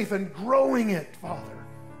point of faith and growing it, Father.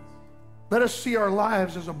 Let us see our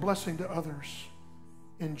lives as a blessing to others.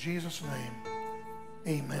 In Jesus' name,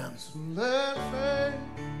 amen. So let faith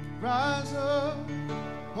rise up,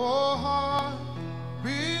 oh heart,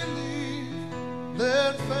 believe.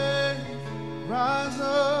 Let faith rise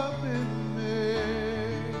up in me.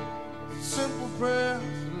 Simple prayer.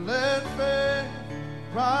 Let faith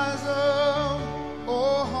rise up,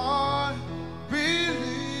 oh heart,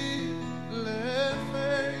 believe. Let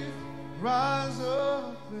faith rise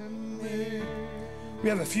up in me. We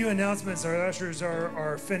have a few announcements. Our ushers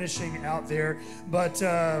are finishing out there. But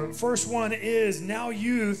first one is Now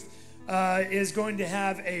Youth is going to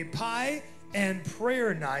have a pie and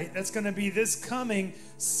prayer night. That's going to be this coming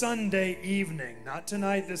Sunday evening. Not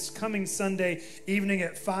tonight, this coming Sunday evening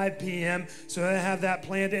at 5 p.m. So I have that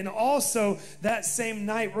planned. And also that same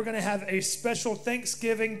night, we're going to have a special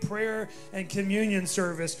Thanksgiving prayer and communion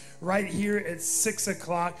service right here at 6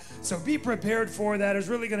 o'clock. So be prepared for that. It's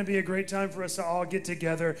really going to be a great time for us to all get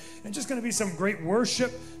together. And just going to be some great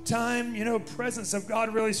worship time, presence of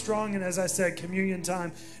God really strong. And as I said, communion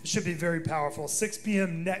time, it should be very powerful. 6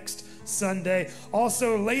 p.m. next Sunday.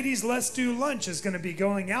 Also, ladies, Let's Do Lunch is going to be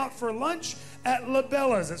going out for lunch at La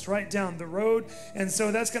Bella's. It's right down the road. And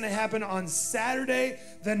so that's going to happen on Saturday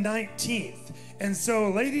the 19th. And so,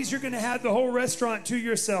 ladies, you're going to have the whole restaurant to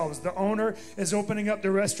yourselves. The owner is opening up the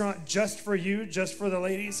restaurant just for you, just for the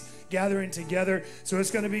ladies gathering together. So it's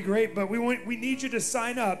going to be great. But we need you to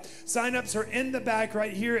sign up. Sign-ups are in the back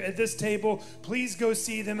right here at this table. Please go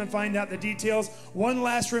see them and find out the details. One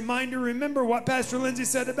last reminder, remember what Pastor Lindsay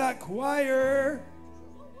said about choir.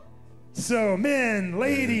 So, men,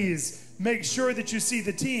 ladies, make sure that you see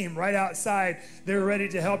the team right outside. They're ready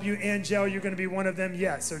to help you. Angel, you're going to be one of them.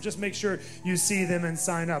 Yes. So just make sure you see them and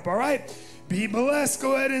sign up. All right. Be blessed.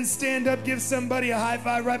 Go ahead and stand up. Give somebody a high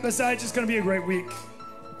five right beside you. It's going to be a great week.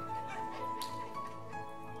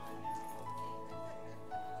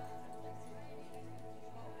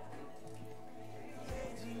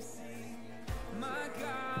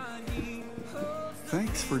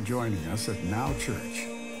 Thanks for joining us at Now Church.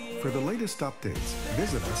 For the latest updates,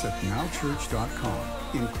 visit us at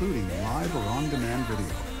nowchurch.com, including live or on-demand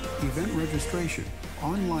video, event registration,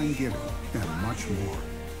 online giving, and much more.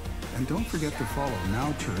 And don't forget to follow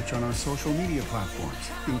Now Church on our social media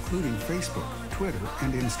platforms, including Facebook, Twitter,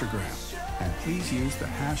 and Instagram. And please use the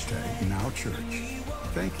hashtag NowChurch.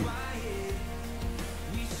 Thank you.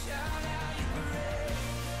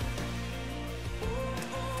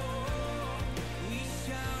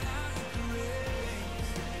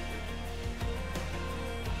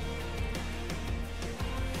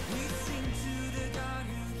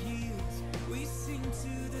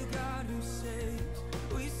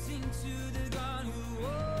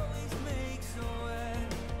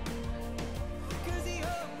 Cause he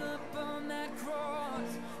hung up on that cross.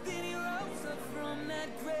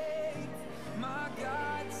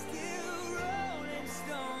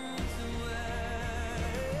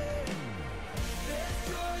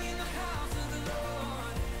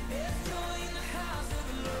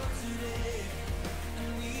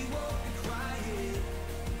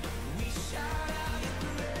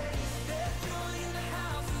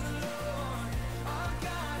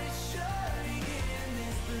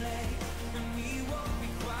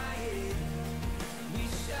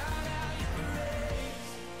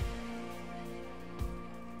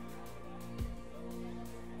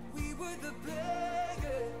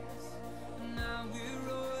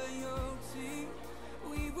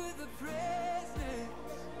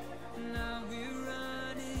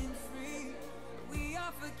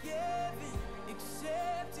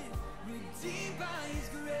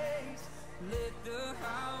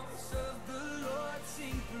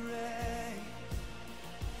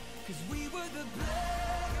 'cause we were the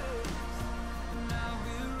players. Now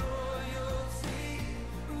we're